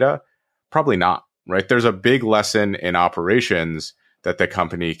reference data? Probably not, right? There's a big lesson in operations that the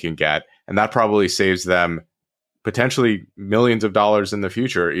company can get, and that probably saves them potentially millions of dollars in the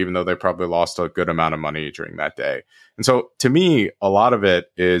future, even though they probably lost a good amount of money during that day. And so to me, a lot of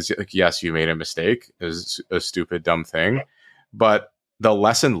it is like, yes, you made a mistake, is a stupid, dumb thing, but the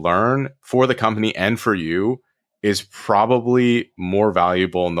lesson learned for the company and for you is probably more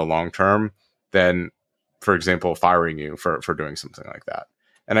valuable in the long term than, for example, firing you for doing something like that.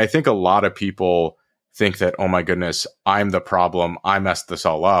 And I think a lot of people think that, oh my goodness, I'm the problem, I messed this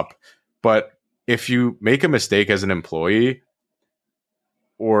all up. But if you make a mistake as an employee,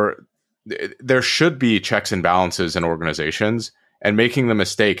 or there should be checks and balances in organizations, and making the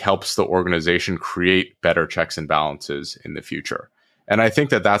mistake helps the organization create better checks and balances in the future. And I think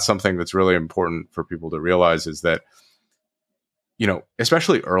that that's something that's really important for people to realize, is that,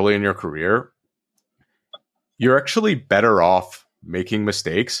 especially early in your career, you're actually better off making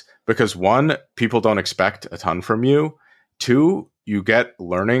mistakes because, one, people don't expect a ton from you. Two, you get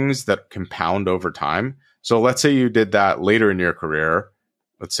learnings that compound over time. So let's say you did that later in your career.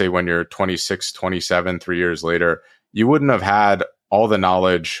 Let's say when you're 26, 27, 3 years later, you wouldn't have had all the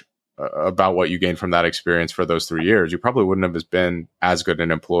knowledge about what you gained from that experience for those 3 years. You probably wouldn't have been as good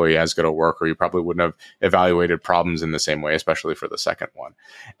an employee, as good a worker. You probably wouldn't have evaluated problems in the same way, especially for the second one.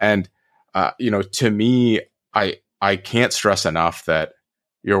 And, to me, I can't stress enough that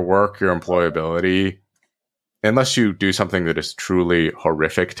your work, your employability, unless you do something that is truly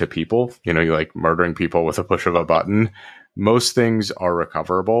horrific to people, you like murdering people with a push of a button, most things are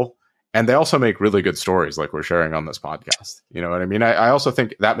recoverable. And they also make really good stories like we're sharing on this podcast. You know what I mean? I also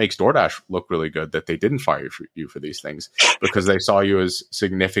think that makes DoorDash look really good, that they didn't fire you for these things because they saw you as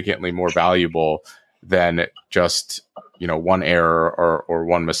significantly more valuable than just, one error or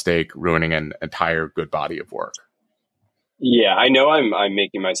one mistake ruining an entire good body of work. Yeah, I know I'm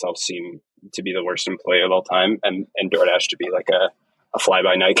making myself seem to be the worst employee of all time, and DoorDash to be like a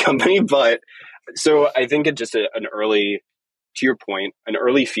fly-by-night company. But so I think it just an early, to your point, an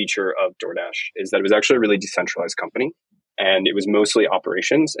early feature of DoorDash is that it was actually a really decentralized company, and it was mostly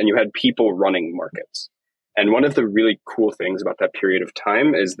operations, and you had people running markets. And one of the really cool things about that period of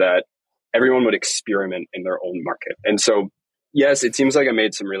time is that everyone would experiment in their own market. And so, yes, it seems like I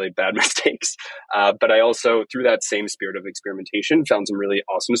made some really bad mistakes, but I also, through that same spirit of experimentation, found some really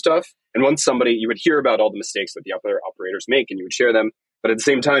awesome stuff. And once you would hear about all the mistakes that the other operators make and you would share them. But at the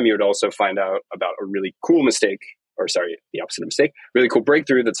same time, you would also find out about a really cool mistake, the opposite of mistake, really cool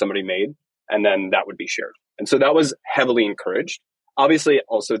breakthrough that somebody made. And then that would be shared. And so that was heavily encouraged. Obviously,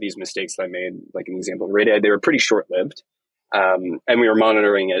 also these mistakes that I made, like an example of Radii, they were pretty short-lived. And we were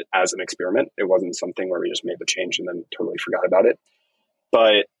monitoring it as an experiment. It wasn't something where we just made the change and then totally forgot about it.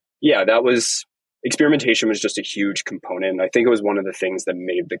 But yeah, experimentation was just a huge component. I think it was one of the things that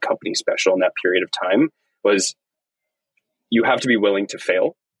made the company special in that period of time was you have to be willing to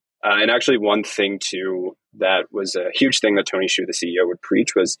fail. And actually one thing too, that was a huge thing that Tony Xu, the CEO, would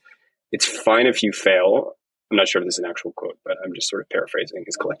preach was, it's fine if you fail. I'm not sure if this is an actual quote, but I'm just sort of paraphrasing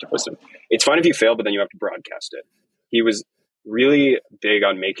his collective wisdom. It's fine if you fail, but then you have to broadcast it. He was really big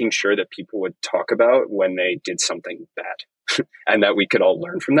on making sure that people would talk about when they did something bad and that we could all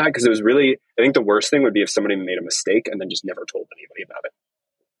learn from that. Because it was really, I think the worst thing would be if somebody made a mistake and then just never told anybody about it.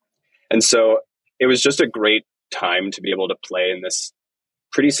 And so it was just a great time to be able to play in this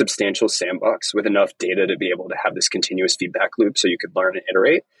pretty substantial sandbox with enough data to be able to have this continuous feedback loop so you could learn and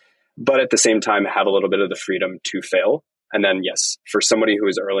iterate, but at the same time have a little bit of the freedom to fail. And then, yes, for somebody who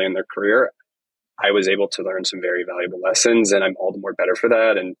is early in their career, I was able to learn some very valuable lessons, and I'm all the more better for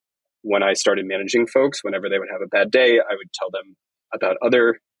that. And when I started managing folks, whenever they would have a bad day, I would tell them about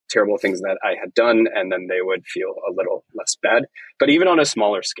other terrible things that I had done, and then they would feel a little less bad. But even on a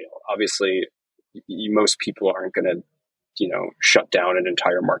smaller scale, obviously, most people aren't going to, shut down an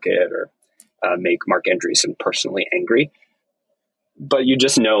entire market or make Mark Andreessen personally angry. But you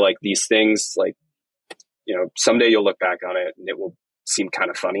just know, like, these things, like, someday you'll look back on it and it will seem kind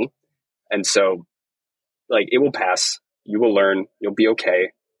of funny. And so, like, it will pass. You will learn. You'll be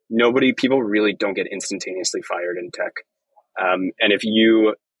okay. People really don't get instantaneously fired in tech. And if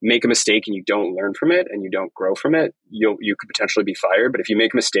you make a mistake and you don't learn from it and you don't grow from it, you could potentially be fired. But if you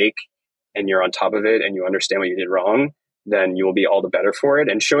make a mistake and you're on top of it and you understand what you did wrong, then you will be all the better for it.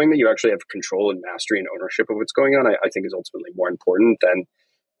 And showing that you actually have control and mastery and ownership of what's going on, I think is ultimately more important than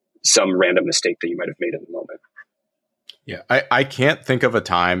some random mistake that you might have made in the moment. Yeah, I can't think of a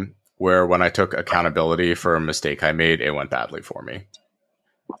time where when I took accountability for a mistake I made, it went badly for me.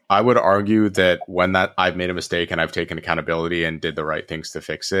 I would argue that when I've made a mistake and I've taken accountability and did the right things to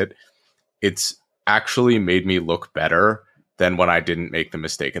fix it, it's actually made me look better than when I didn't make the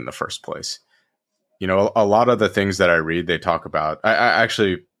mistake in the first place. A lot of the things that I read, they talk about. I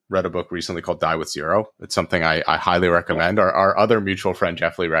actually read a book recently called Die with Zero. It's something I highly recommend. Our other mutual friend,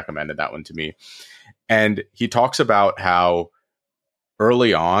 Jeff Lee, recommended that one to me. And he talks about how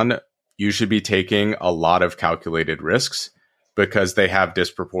early on, you should be taking a lot of calculated risks because they have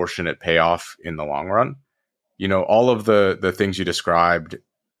disproportionate payoff in the long run. All of the things you described,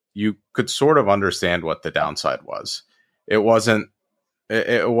 you could sort of understand what the downside was. It wasn't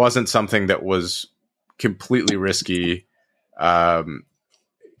something that was completely risky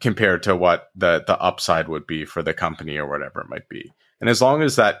compared to what the upside would be for the company or whatever it might be. And as long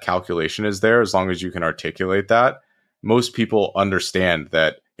as that calculation is there, as long as you can articulate that, most people understand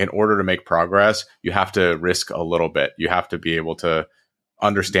that in order to make progress, you have to risk a little bit. You have to be able to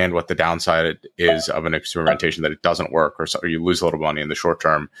understand what the downside is of an experimentation, that it doesn't work or you lose a little money in the short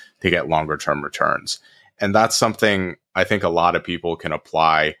term to get longer term returns. And that's something I think a lot of people can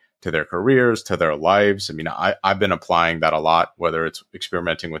apply to their careers, to their lives. I mean, I've been applying that a lot, whether it's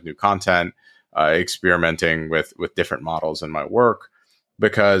experimenting with new content, experimenting with different models in my work,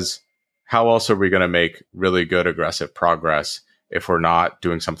 because how else are we going to make really good, aggressive progress if we're not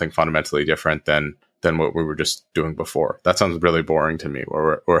doing something fundamentally different than what we were just doing before? That sounds really boring to me,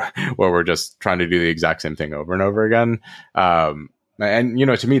 where we're just trying to do the exact same thing over and over again. And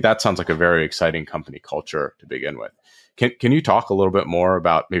to me, that sounds like a very exciting company culture to begin with. Can you talk a little bit more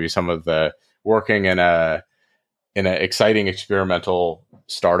about maybe some of the working in an exciting experimental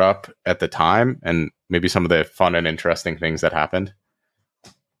startup at the time, and maybe some of the fun and interesting things that happened?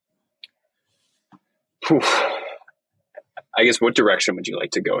 I guess, what direction would you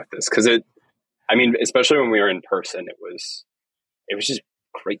like to go with this? Because especially when we were in person, it was just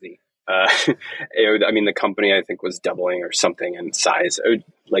crazy. The company, I think, was doubling or something in size,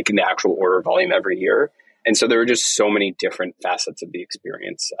 like in the actual order volume every year. And so there were just so many different facets of the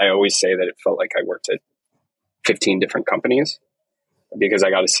experience. I always say that it felt like I worked at 15 different companies because I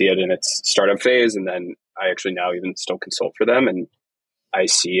got to see it in its startup phase. And then I actually now even still consult for them. And I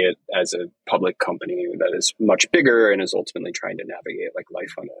see it as a public company that is much bigger and is ultimately trying to navigate like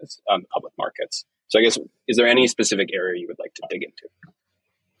life on public markets. So I guess, is there any specific area you would like to dig into?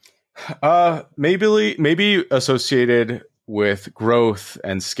 Maybe associated with growth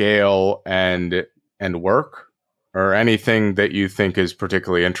and scale and work, or anything that you think is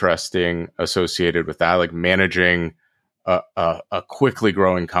particularly interesting associated with that, like managing a quickly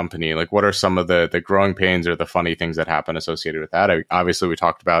growing company. Like, what are some of the growing pains or the funny things that happen associated with that? Obviously, we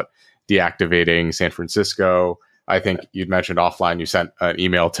talked about deactivating San Francisco. I think you'd mentioned offline, you sent an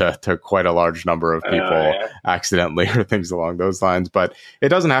email to quite a large number of people accidentally or things along those lines. But it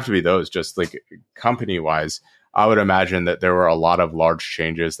doesn't have to be those. Just like company-wise, I would imagine that there were a lot of large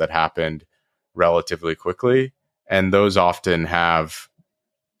changes that happened relatively quickly, and those often have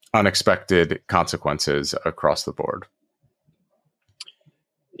unexpected consequences across the board.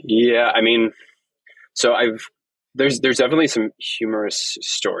 Yeah, so there's definitely some humorous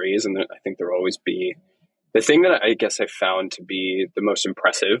stories, and I think there will always be. The thing that I guess I found to be the most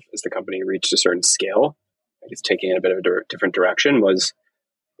impressive as the company reached a certain scale, I guess taking it a bit of a different direction, was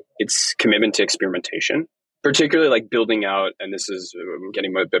its commitment to experimentation, particularly like building out, and this is, I'm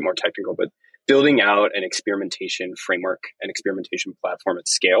getting a bit more technical, but building out an experimentation framework and experimentation platform at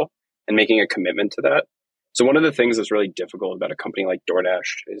scale and making a commitment to that. So one of the things that's really difficult about a company like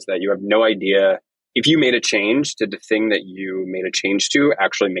DoorDash is that you have no idea if you made a change, did the thing that you made a change to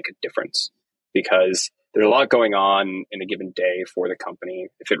actually make a difference? Because there's a lot going on in a given day for the company.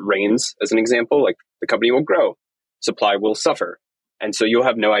 If it rains, as an example, like the company will grow, supply will suffer. And so you'll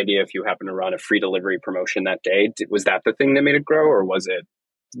have no idea if you happen to run a free delivery promotion that day. Was that the thing that made it grow, or was it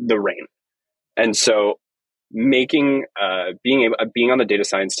the rain. And so being on the data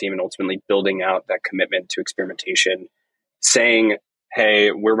science team and ultimately building out that commitment to experimentation, saying,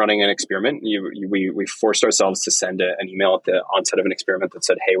 hey, we're running an experiment. We forced ourselves to send an email at the onset of an experiment that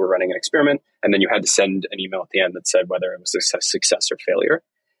said, hey, we're running an experiment. And then you had to send an email at the end that said whether it was a success or failure.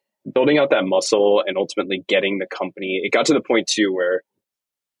 Building out that muscle and ultimately getting the company, it got to the point too where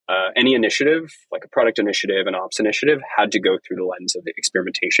any initiative, like a product initiative, an ops initiative, had to go through the lens of the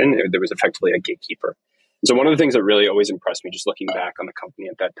experimentation. There was effectively a gatekeeper. So one of the things that really always impressed me, just looking back on the company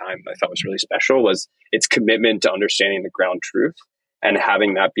at that time, I thought was really special, was its commitment to understanding the ground truth and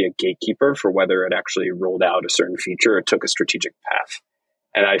having that be a gatekeeper for whether it actually rolled out a certain feature or took a strategic path.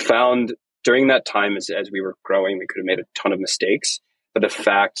 And I found during that time, as we were growing, we could have made a ton of mistakes. But the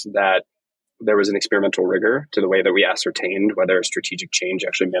fact that there was an experimental rigor to the way that we ascertained whether a strategic change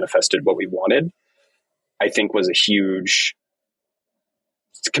actually manifested what we wanted, I think was a huge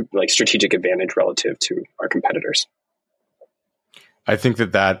strategic advantage relative to our competitors. I think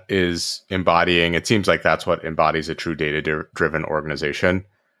that is embodying, it seems like that's what embodies a true data-driven organization.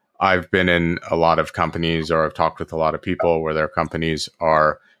 I've been in a lot of companies, or I've talked with a lot of people where their companies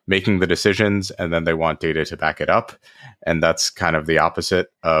are making the decisions and then they want data to back it up. And that's kind of the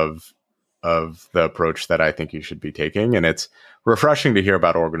opposite of the approach that I think you should be taking. And it's refreshing to hear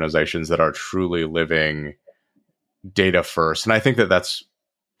about organizations that are truly living data first. And I think that that's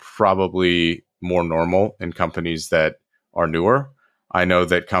probably more normal in companies that are newer. I know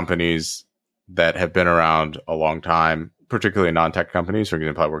that companies that have been around a long time, particularly non-tech companies, for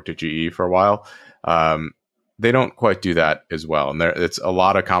example, I worked at GE for a while, they don't quite do that as well. And it's a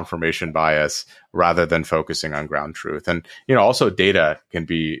lot of confirmation bias rather than focusing on ground truth. And, also data can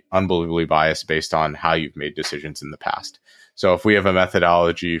be unbelievably biased based on how you've made decisions in the past. So if we have a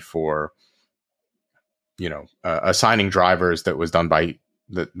methodology for, assigning drivers that was done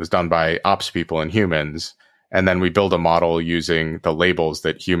by ops people and humans, and then we build a model using the labels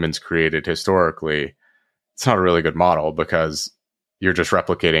that humans created historically, it's not a really good model because you're just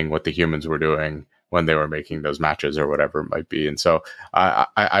replicating what the humans were doing when they were making those matches or whatever it might be. And so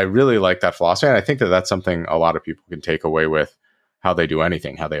I really like that philosophy. And I think that that's something a lot of people can take away with how they do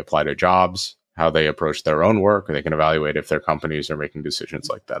anything, how they apply to jobs, how they approach their own work, or they can evaluate if their companies are making decisions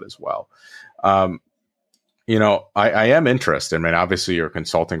like that as well. I am interested. I mean, obviously you're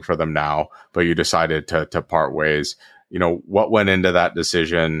consulting for them now, but you decided to part ways. What went into that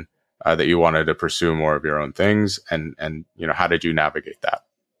decision that you wanted to pursue more of your own things, and how did you navigate that?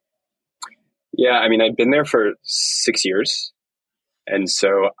 Yeah, I mean, I'd been there for 6 years, and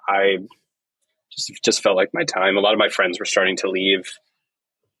so I just felt like my time. A lot of my friends were starting to leave.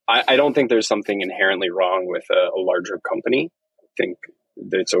 I don't think there's something inherently wrong with a larger company. I think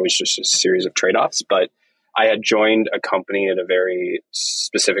that it's always just a series of trade-offs, but I had joined a company at a very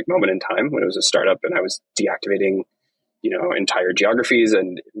specific moment in time when it was a startup and I was deactivating, entire geographies.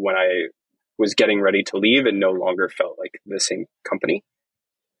 And when I was getting ready to leave, it no longer felt like the same company.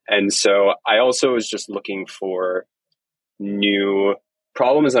 And so I also was just looking for new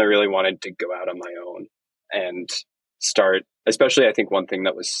problems. I really wanted to go out on my own and start, especially I think one thing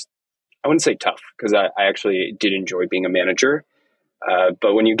that was, I wouldn't say tough, because I actually did enjoy being a manager.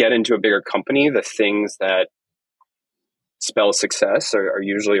 But when you get into a bigger company, the things that spell success are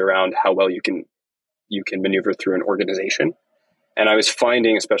usually around how well you can maneuver through an organization. And I was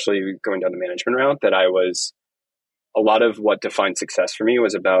finding, especially going down the management route, that a lot of what defined success for me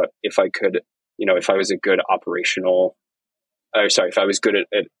was about if I was a good if I was good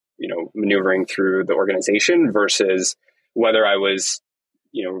at maneuvering through the organization versus whether I was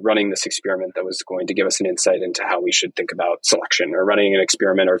running this experiment that was going to give us an insight into how we should think about selection, or running an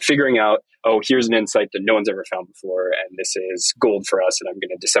experiment, or figuring out, here's an insight that no one's ever found before, and this is gold for us, and I'm going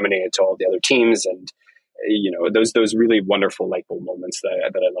to disseminate it to all the other teams. And, those really wonderful light bulb moments that I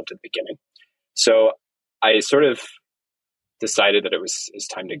loved at the beginning. So I sort of decided that it's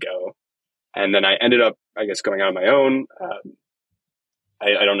time to go. And then I ended up, I guess, going on my own.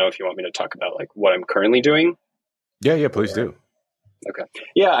 I don't know if you want me to talk about what I'm currently doing. Yeah, please do. Okay.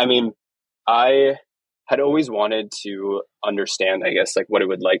 Yeah, I mean, I had always wanted to understand, I guess, what it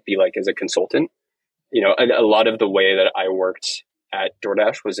would be like as a consultant. A lot of the way that I worked at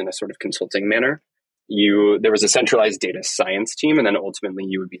DoorDash was in a sort of consulting manner. There was a centralized data science team, and then ultimately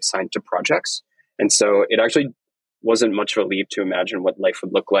you would be assigned to projects. And so it actually wasn't much of a leap to imagine what life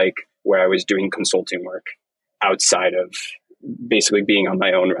would look like where I was doing consulting work outside of basically being on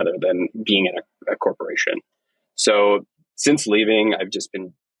my own rather than being in a corporation. So since leaving, I've just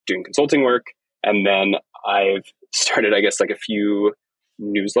been doing consulting work. And then I've started, I guess, a few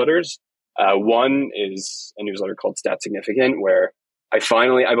newsletters. One is a newsletter called Stat Significant, where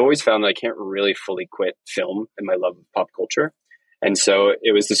I've always found that I can't really fully quit film and my love of pop culture. And so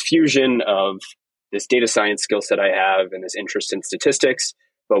it was this fusion of this data science skill set I have and this interest in statistics.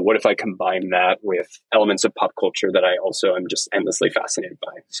 But what if I combine that with elements of pop culture that I also am just endlessly fascinated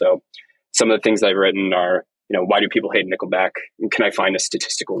by? So some of the things I've written are, why do people hate Nickelback? And can I find a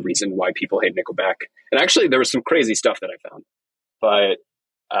statistical reason why people hate Nickelback? And actually, there was some crazy stuff that I found, but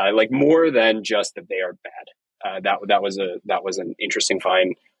like more than just that they are bad. That was an interesting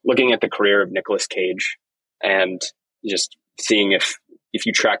find. Looking at the career of Nicolas Cage and just seeing if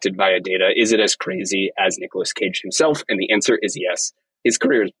you tracked it via data, is it as crazy as Nicolas Cage himself? And the answer is yes. His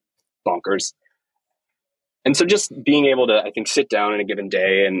career is bonkers. And so just being able to, I think, sit down in a given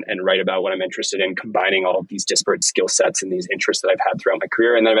day and write about what I'm interested in, combining all of these disparate skill sets and these interests that I've had throughout my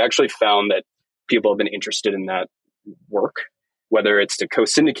career. And then I've actually found that people have been interested in that work, whether it's to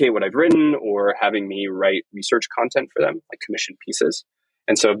co-syndicate what I've written or having me write research content for them, like commission pieces.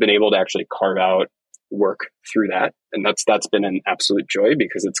 And so I've been able to actually carve out work through that. And that's been an absolute joy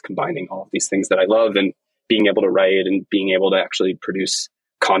because it's combining all of these things that I love and being able to write and being able to actually produce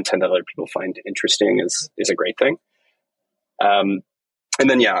content that other people find interesting is a great thing. And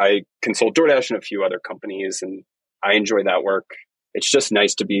then, I consult DoorDash and a few other companies and I enjoy that work. It's just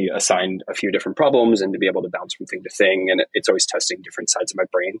nice to be assigned a few different problems and to be able to bounce from thing to thing. And it's always testing different sides of my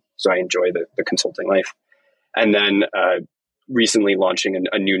brain. So I enjoy the consulting life. And then recently launching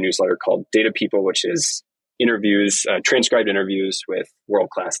a new newsletter called Data People, which is interviews, transcribed interviews with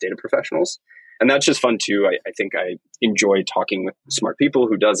world-class data professionals. And that's just fun too. I think I enjoy talking with smart people.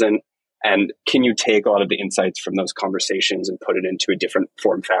 Who doesn't? And can you take a lot of the insights from those conversations and put it into a different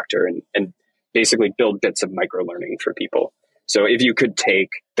form factor and basically build bits of micro learning for people? So if you could take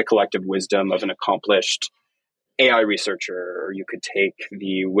the collective wisdom of an accomplished AI researcher, or you could take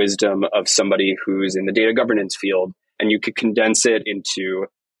the wisdom of somebody who's in the data governance field, and you could condense it into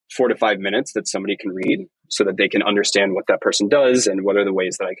 4 to 5 minutes that somebody can read so that they can understand what that person does and what are the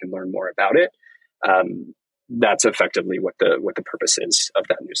ways that I can learn more about it. That's effectively what the purpose is of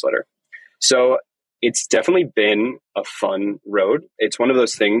that newsletter. So it's definitely been a fun road. It's one of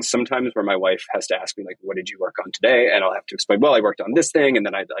those things sometimes where my wife has to ask me, like, what did you work on today? And I'll have to explain, well, I worked on this thing and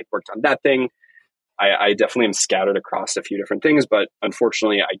then I worked on that thing. I definitely am scattered across a few different things, but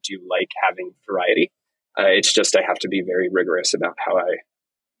unfortunately I do like having variety. It's just, I have to be very rigorous about how I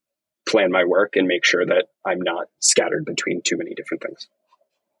plan my work and make sure that I'm not scattered between too many different things.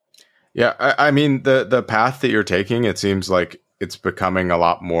 Yeah. I mean, the path that you're taking, it seems like it's becoming a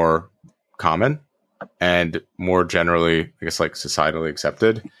lot more common and more generally, I guess, like societally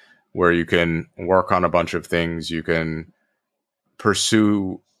accepted, where you can work on a bunch of things. You can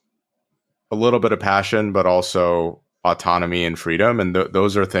pursue a little bit of passion, but also autonomy and freedom. And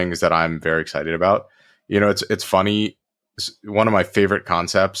those are things that I'm very excited about. It's funny. One of my favorite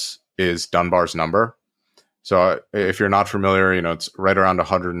concepts is Dunbar's number. So if you're not familiar, it's right around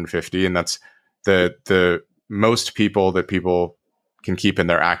 150. And that's the most people that people can keep in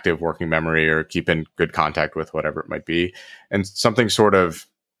their active working memory or keep in good contact with, whatever it might be. And something sort of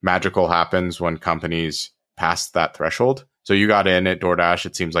magical happens when companies pass that threshold. So you got in at DoorDash,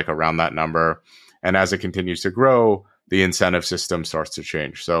 it seems like around that number. And as it continues to grow, the incentive system starts to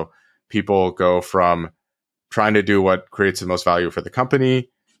change. So people go from trying to do what creates the most value for the company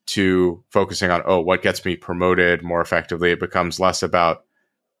to focusing on, what gets me promoted more effectively. It becomes less about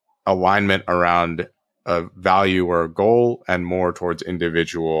alignment around a value or a goal and more towards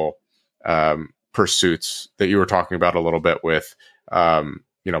individual pursuits that you were talking about a little bit with,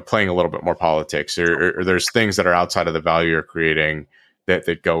 playing a little bit more politics or there's things that are outside of the value you're creating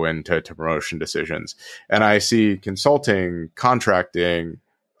that go into promotion decisions. And I see consulting, contracting,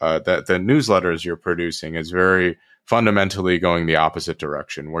 the newsletters you're producing is very fundamentally going the opposite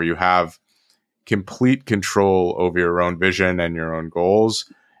direction, where you have complete control over your own vision and your own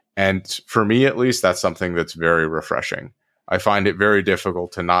goals. And for me, at least, that's something that's very refreshing. I find it very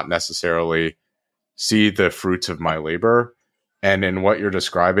difficult to not necessarily see the fruits of my labor. And in what you're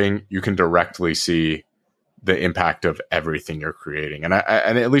describing, you can directly see the impact of everything you're creating. And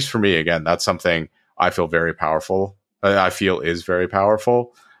and at least for me, again, that's something I feel very powerful. I feel is very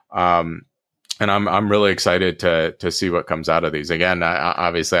powerful. And I'm really excited to see what comes out of these. Again,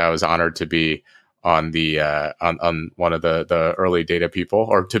 obviously, I was honored to be on the on one of the early data people,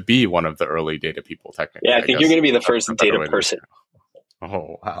 or to be one of the early data people. Technically, yeah, I think you're going to be the first data person.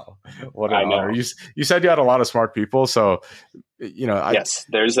 Oh wow! What an honor! You said you had a lot of smart people, so yes,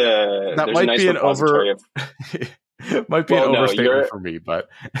 there's a that there's might a nice be an repository might be an overstatement for me, but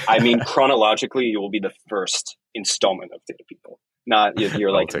I mean, chronologically, you will be the first installment of Data People. not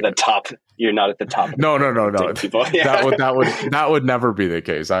you're like the top. You're not at the top. No. People. Yeah. That would never be the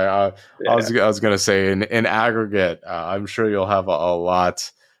case. I was going to say in aggregate, I'm sure you'll have a lot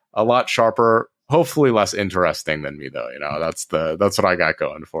sharper, hopefully less interesting than me though. That's what I got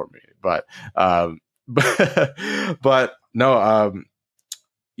going for me. But but no,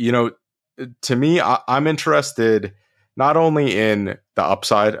 to me, I'm interested not only in the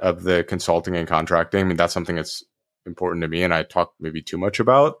upside of the consulting and contracting. I mean, that's something that's important to me, and I talk maybe too much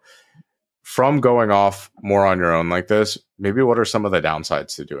about. From going off more on your own like this, maybe what are some of the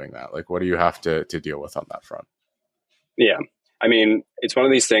downsides to doing that? Like, what do you have to deal with on that front? Yeah. I mean, it's one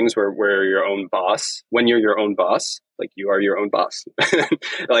of these things where you're your own boss. When you're your own boss, like you are your own boss.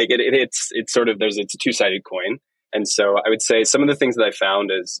 Like it's sort of, it's a two-sided coin. And so I would say some of the things that I found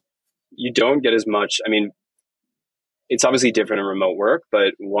is you don't get as much. I mean, it's obviously different in remote work,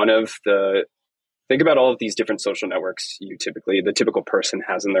 but think about all of these different social networks the typical person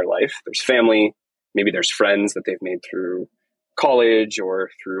has in their life. There's family, maybe there's friends that they've made through college or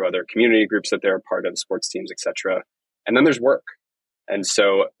through other community groups that they're a part of, sports teams, etc. And then there's work. And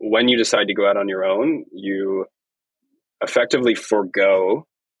so when you decide to go out on your own, you effectively forego,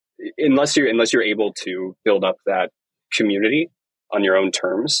 unless you're able to build up that community on your own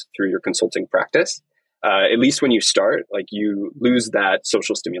terms through your consulting practice. At least when you start, like you lose that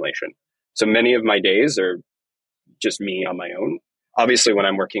social stimulation. So many of my days are just me on my own. Obviously, when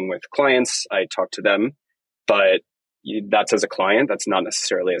I'm working with clients, I talk to them, but that's as a client, that's not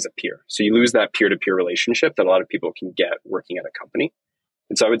necessarily as a peer. So you lose that peer-to-peer relationship that a lot of people can get working at a company.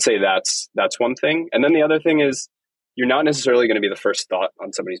 And so I would say that's one thing. And then the other thing is you're not necessarily going to be the first thought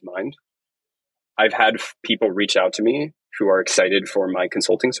on somebody's mind. I've had people reach out to me who are excited for my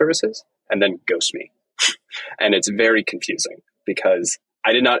consulting services and then ghost me. And it's very confusing because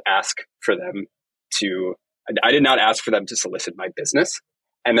I did not ask for them to solicit my business.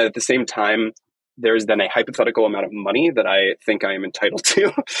 And then at the same time, there's then a hypothetical amount of money that I think I am entitled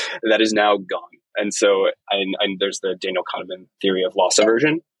to that is now gone. And so there's the Daniel Kahneman theory of loss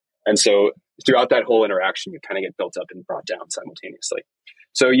aversion. And so throughout that whole interaction, you kind of get built up and brought down simultaneously.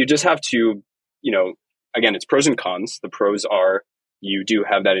 So you just have to, again, it's pros and cons. The pros are you do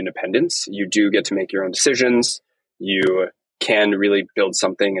have that independence. You do get to make your own decisions. You can really build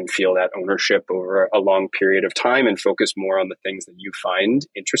something and feel that ownership over a long period of time and focus more on the things that you find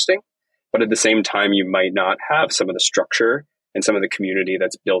interesting. But at the same time, you might not have some of the structure and some of the community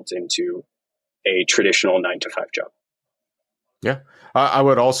that's built into a traditional 9-to-5 job. Yeah. I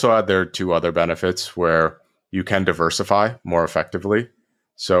would also add there are two other benefits where you can diversify more effectively.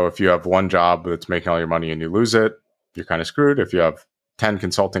 So if you have one job that's making all your money and you lose it, you're kind of screwed. If you have 10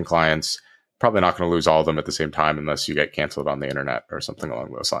 consulting clients, probably not going to lose all of them at the same time unless you get canceled on the internet or something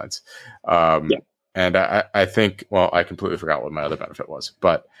along those lines. And I think, well, I completely forgot what my other benefit was,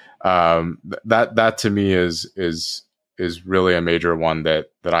 but that to me is really a major one that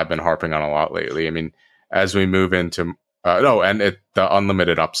I've been harping on a lot lately. I mean, as we move into the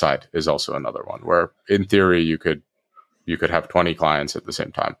unlimited upside is also another one where, in theory, you could have 20 clients at the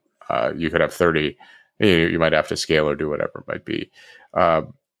same time. You could have 30. You might have to scale or do whatever it might be.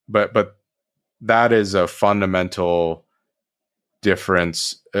 But that is a fundamental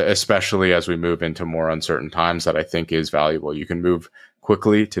difference, especially as we move into more uncertain times, that I think is valuable. You can move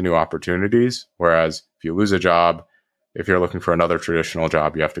quickly to new opportunities, whereas if you lose a job, if you're looking for another traditional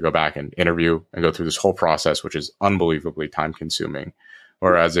job, you have to go back and interview and go through this whole process, which is unbelievably time consuming.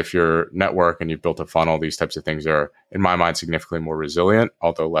 Whereas if you're network and you've built a funnel, these types of things are, in my mind, significantly more resilient,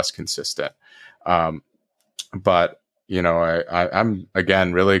 although less consistent. But I'm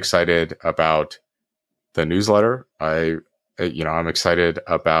again really excited about the newsletter. I'm excited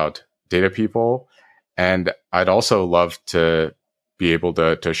about Data People, and I'd also love to be able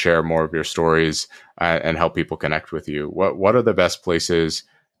to share more of your stories and help people connect with you. What are the best places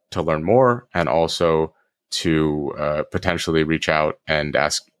to learn more, and also to potentially reach out and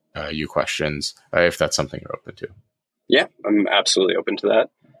ask you questions if that's something you're open to? Yeah, I'm absolutely open to that.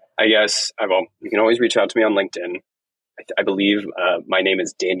 I guess you can always reach out to me on LinkedIn. I believe my name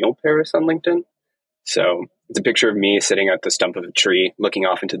is Daniel Parris on LinkedIn. So it's a picture of me sitting at the stump of a tree, looking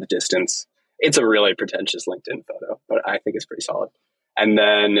off into the distance. It's a really pretentious LinkedIn photo, but I think it's pretty solid. And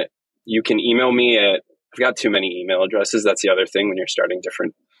then you can email me at, I've got too many email addresses. That's the other thing when you're starting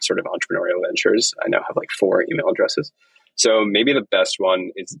different sort of entrepreneurial ventures. I now have like 4 email addresses. So maybe the best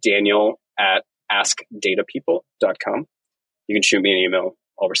one is daniel@askdatapeople.com. You can shoot me an email.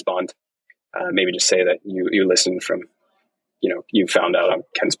 I'll respond. Maybe just say that you listened from, you found out on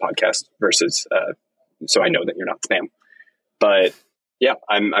Ken's podcast versus, so I know that you're not spam. But yeah,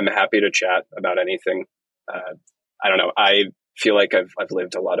 I'm happy to chat about anything. I don't know. feel like I've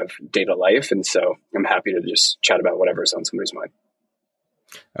lived a lot of data life. And so I'm happy to just chat about whatever's on somebody's mind.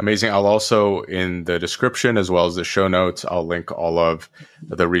 Amazing. I'll also, in the description as well as the show notes, I'll link all of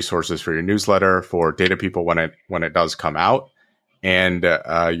the resources for your newsletter for Data People when it does come out, and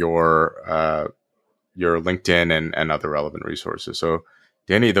your LinkedIn and other relevant resources. So,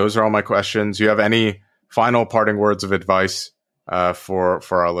 Danny, those are all my questions. Do you have any final parting words of advice for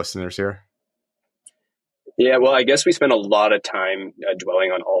our listeners here? Yeah, well, I guess we spent a lot of time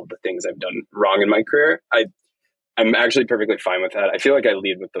dwelling on all of the things I've done wrong in my career. I'm actually perfectly fine with that. I feel like I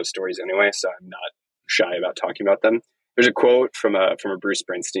lead with those stories anyway, so I'm not shy about talking about them. There's a quote from a Bruce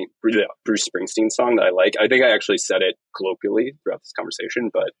Springsteen song that I like. I think I actually said it colloquially throughout this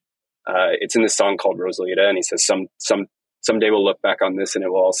conversation, but it's in this song called Rosalita, and he says, someday we'll look back on this and it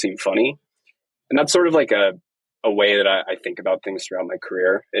will all seem funny. And that's sort of like a way that I think about things throughout my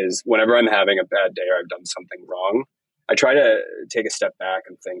career is whenever I'm having a bad day or I've done something wrong, I try to take a step back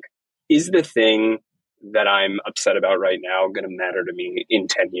and think, is the thing that I'm upset about right now going to matter to me in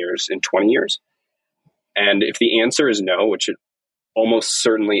 10 years, in 20 years? And if the answer is no, which it almost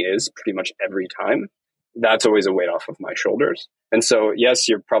certainly is pretty much every time, that's always a weight off of my shoulders. And so, yes,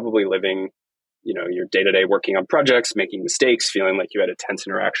 you're probably living, your day-to-day working on projects, making mistakes, feeling like you had a tense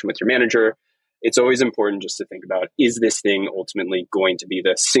interaction with your manager. It's always important just to think about, is this thing ultimately going to be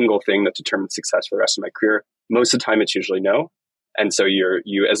the single thing that determines success for the rest of my career? Most of the time, it's usually no. And so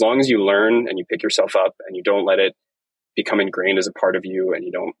you as long as you learn and you pick yourself up and you don't let it become ingrained as a part of you, and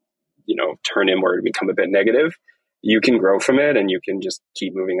you don't, turn inward and become a bit negative, you can grow from it and you can just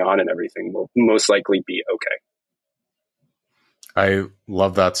keep moving on and everything will most likely be okay. I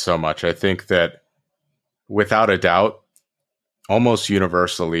love that so much. I think that without a doubt, almost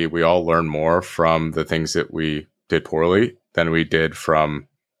universally, we all learn more from the things that we did poorly than we did from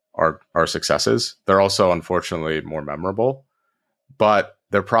our successes. They're also, unfortunately, more memorable, but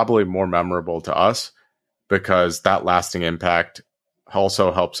they're probably more memorable to us because that lasting impact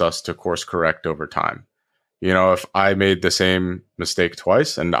also helps us to course correct over time. If I made the same mistake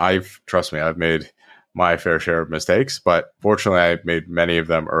twice, and trust me, I've made my fair share of mistakes, but fortunately I made many of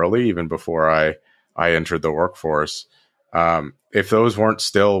them early, even before I entered the workforce. If those weren't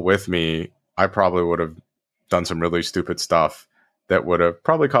still with me, I probably would have done some really stupid stuff that would have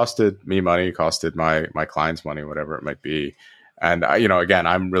probably costed me money, costed my clients money, whatever it might be. And, again,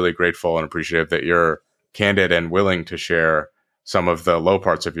 I'm really grateful and appreciative that you're candid and willing to share some of the low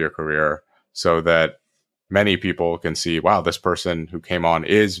parts of your career so that many people can see, wow, this person who came on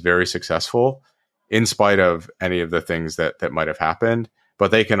is very successful in spite of any of the things that might have happened. But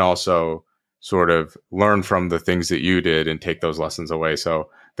they can also sort of learn from the things that you did and take those lessons away, so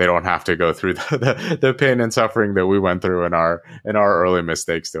they don't have to go through the pain and suffering that we went through in our early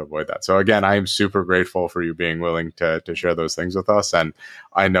mistakes to avoid that. So again, I am super grateful for you being willing to share those things with us, and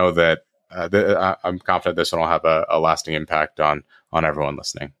I know that I'm confident this one will have a lasting impact on everyone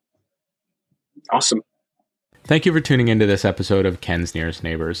listening. Awesome. Thank you for tuning into this episode of Ken's Nearest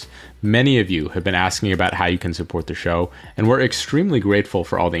Neighbors. Many of you have been asking about how you can support the show, and we're extremely grateful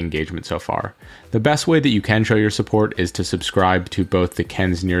for all the engagement so far. The best way that you can show your support is to subscribe to both the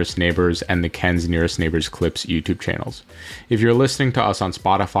Ken's Nearest Neighbors and the Ken's Nearest Neighbors Clips YouTube channels. If you're listening to us on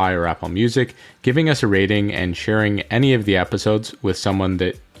Spotify or Apple Music, giving us a rating and sharing any of the episodes with someone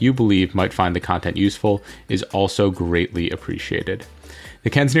that you believe might find the content useful is also greatly appreciated. The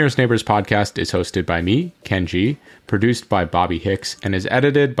Ken's Nearest Neighbors podcast is hosted by me, Ken G, produced by Bobby Hicks, and is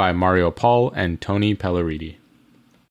edited by Mario Paul and Tony Pelleriti.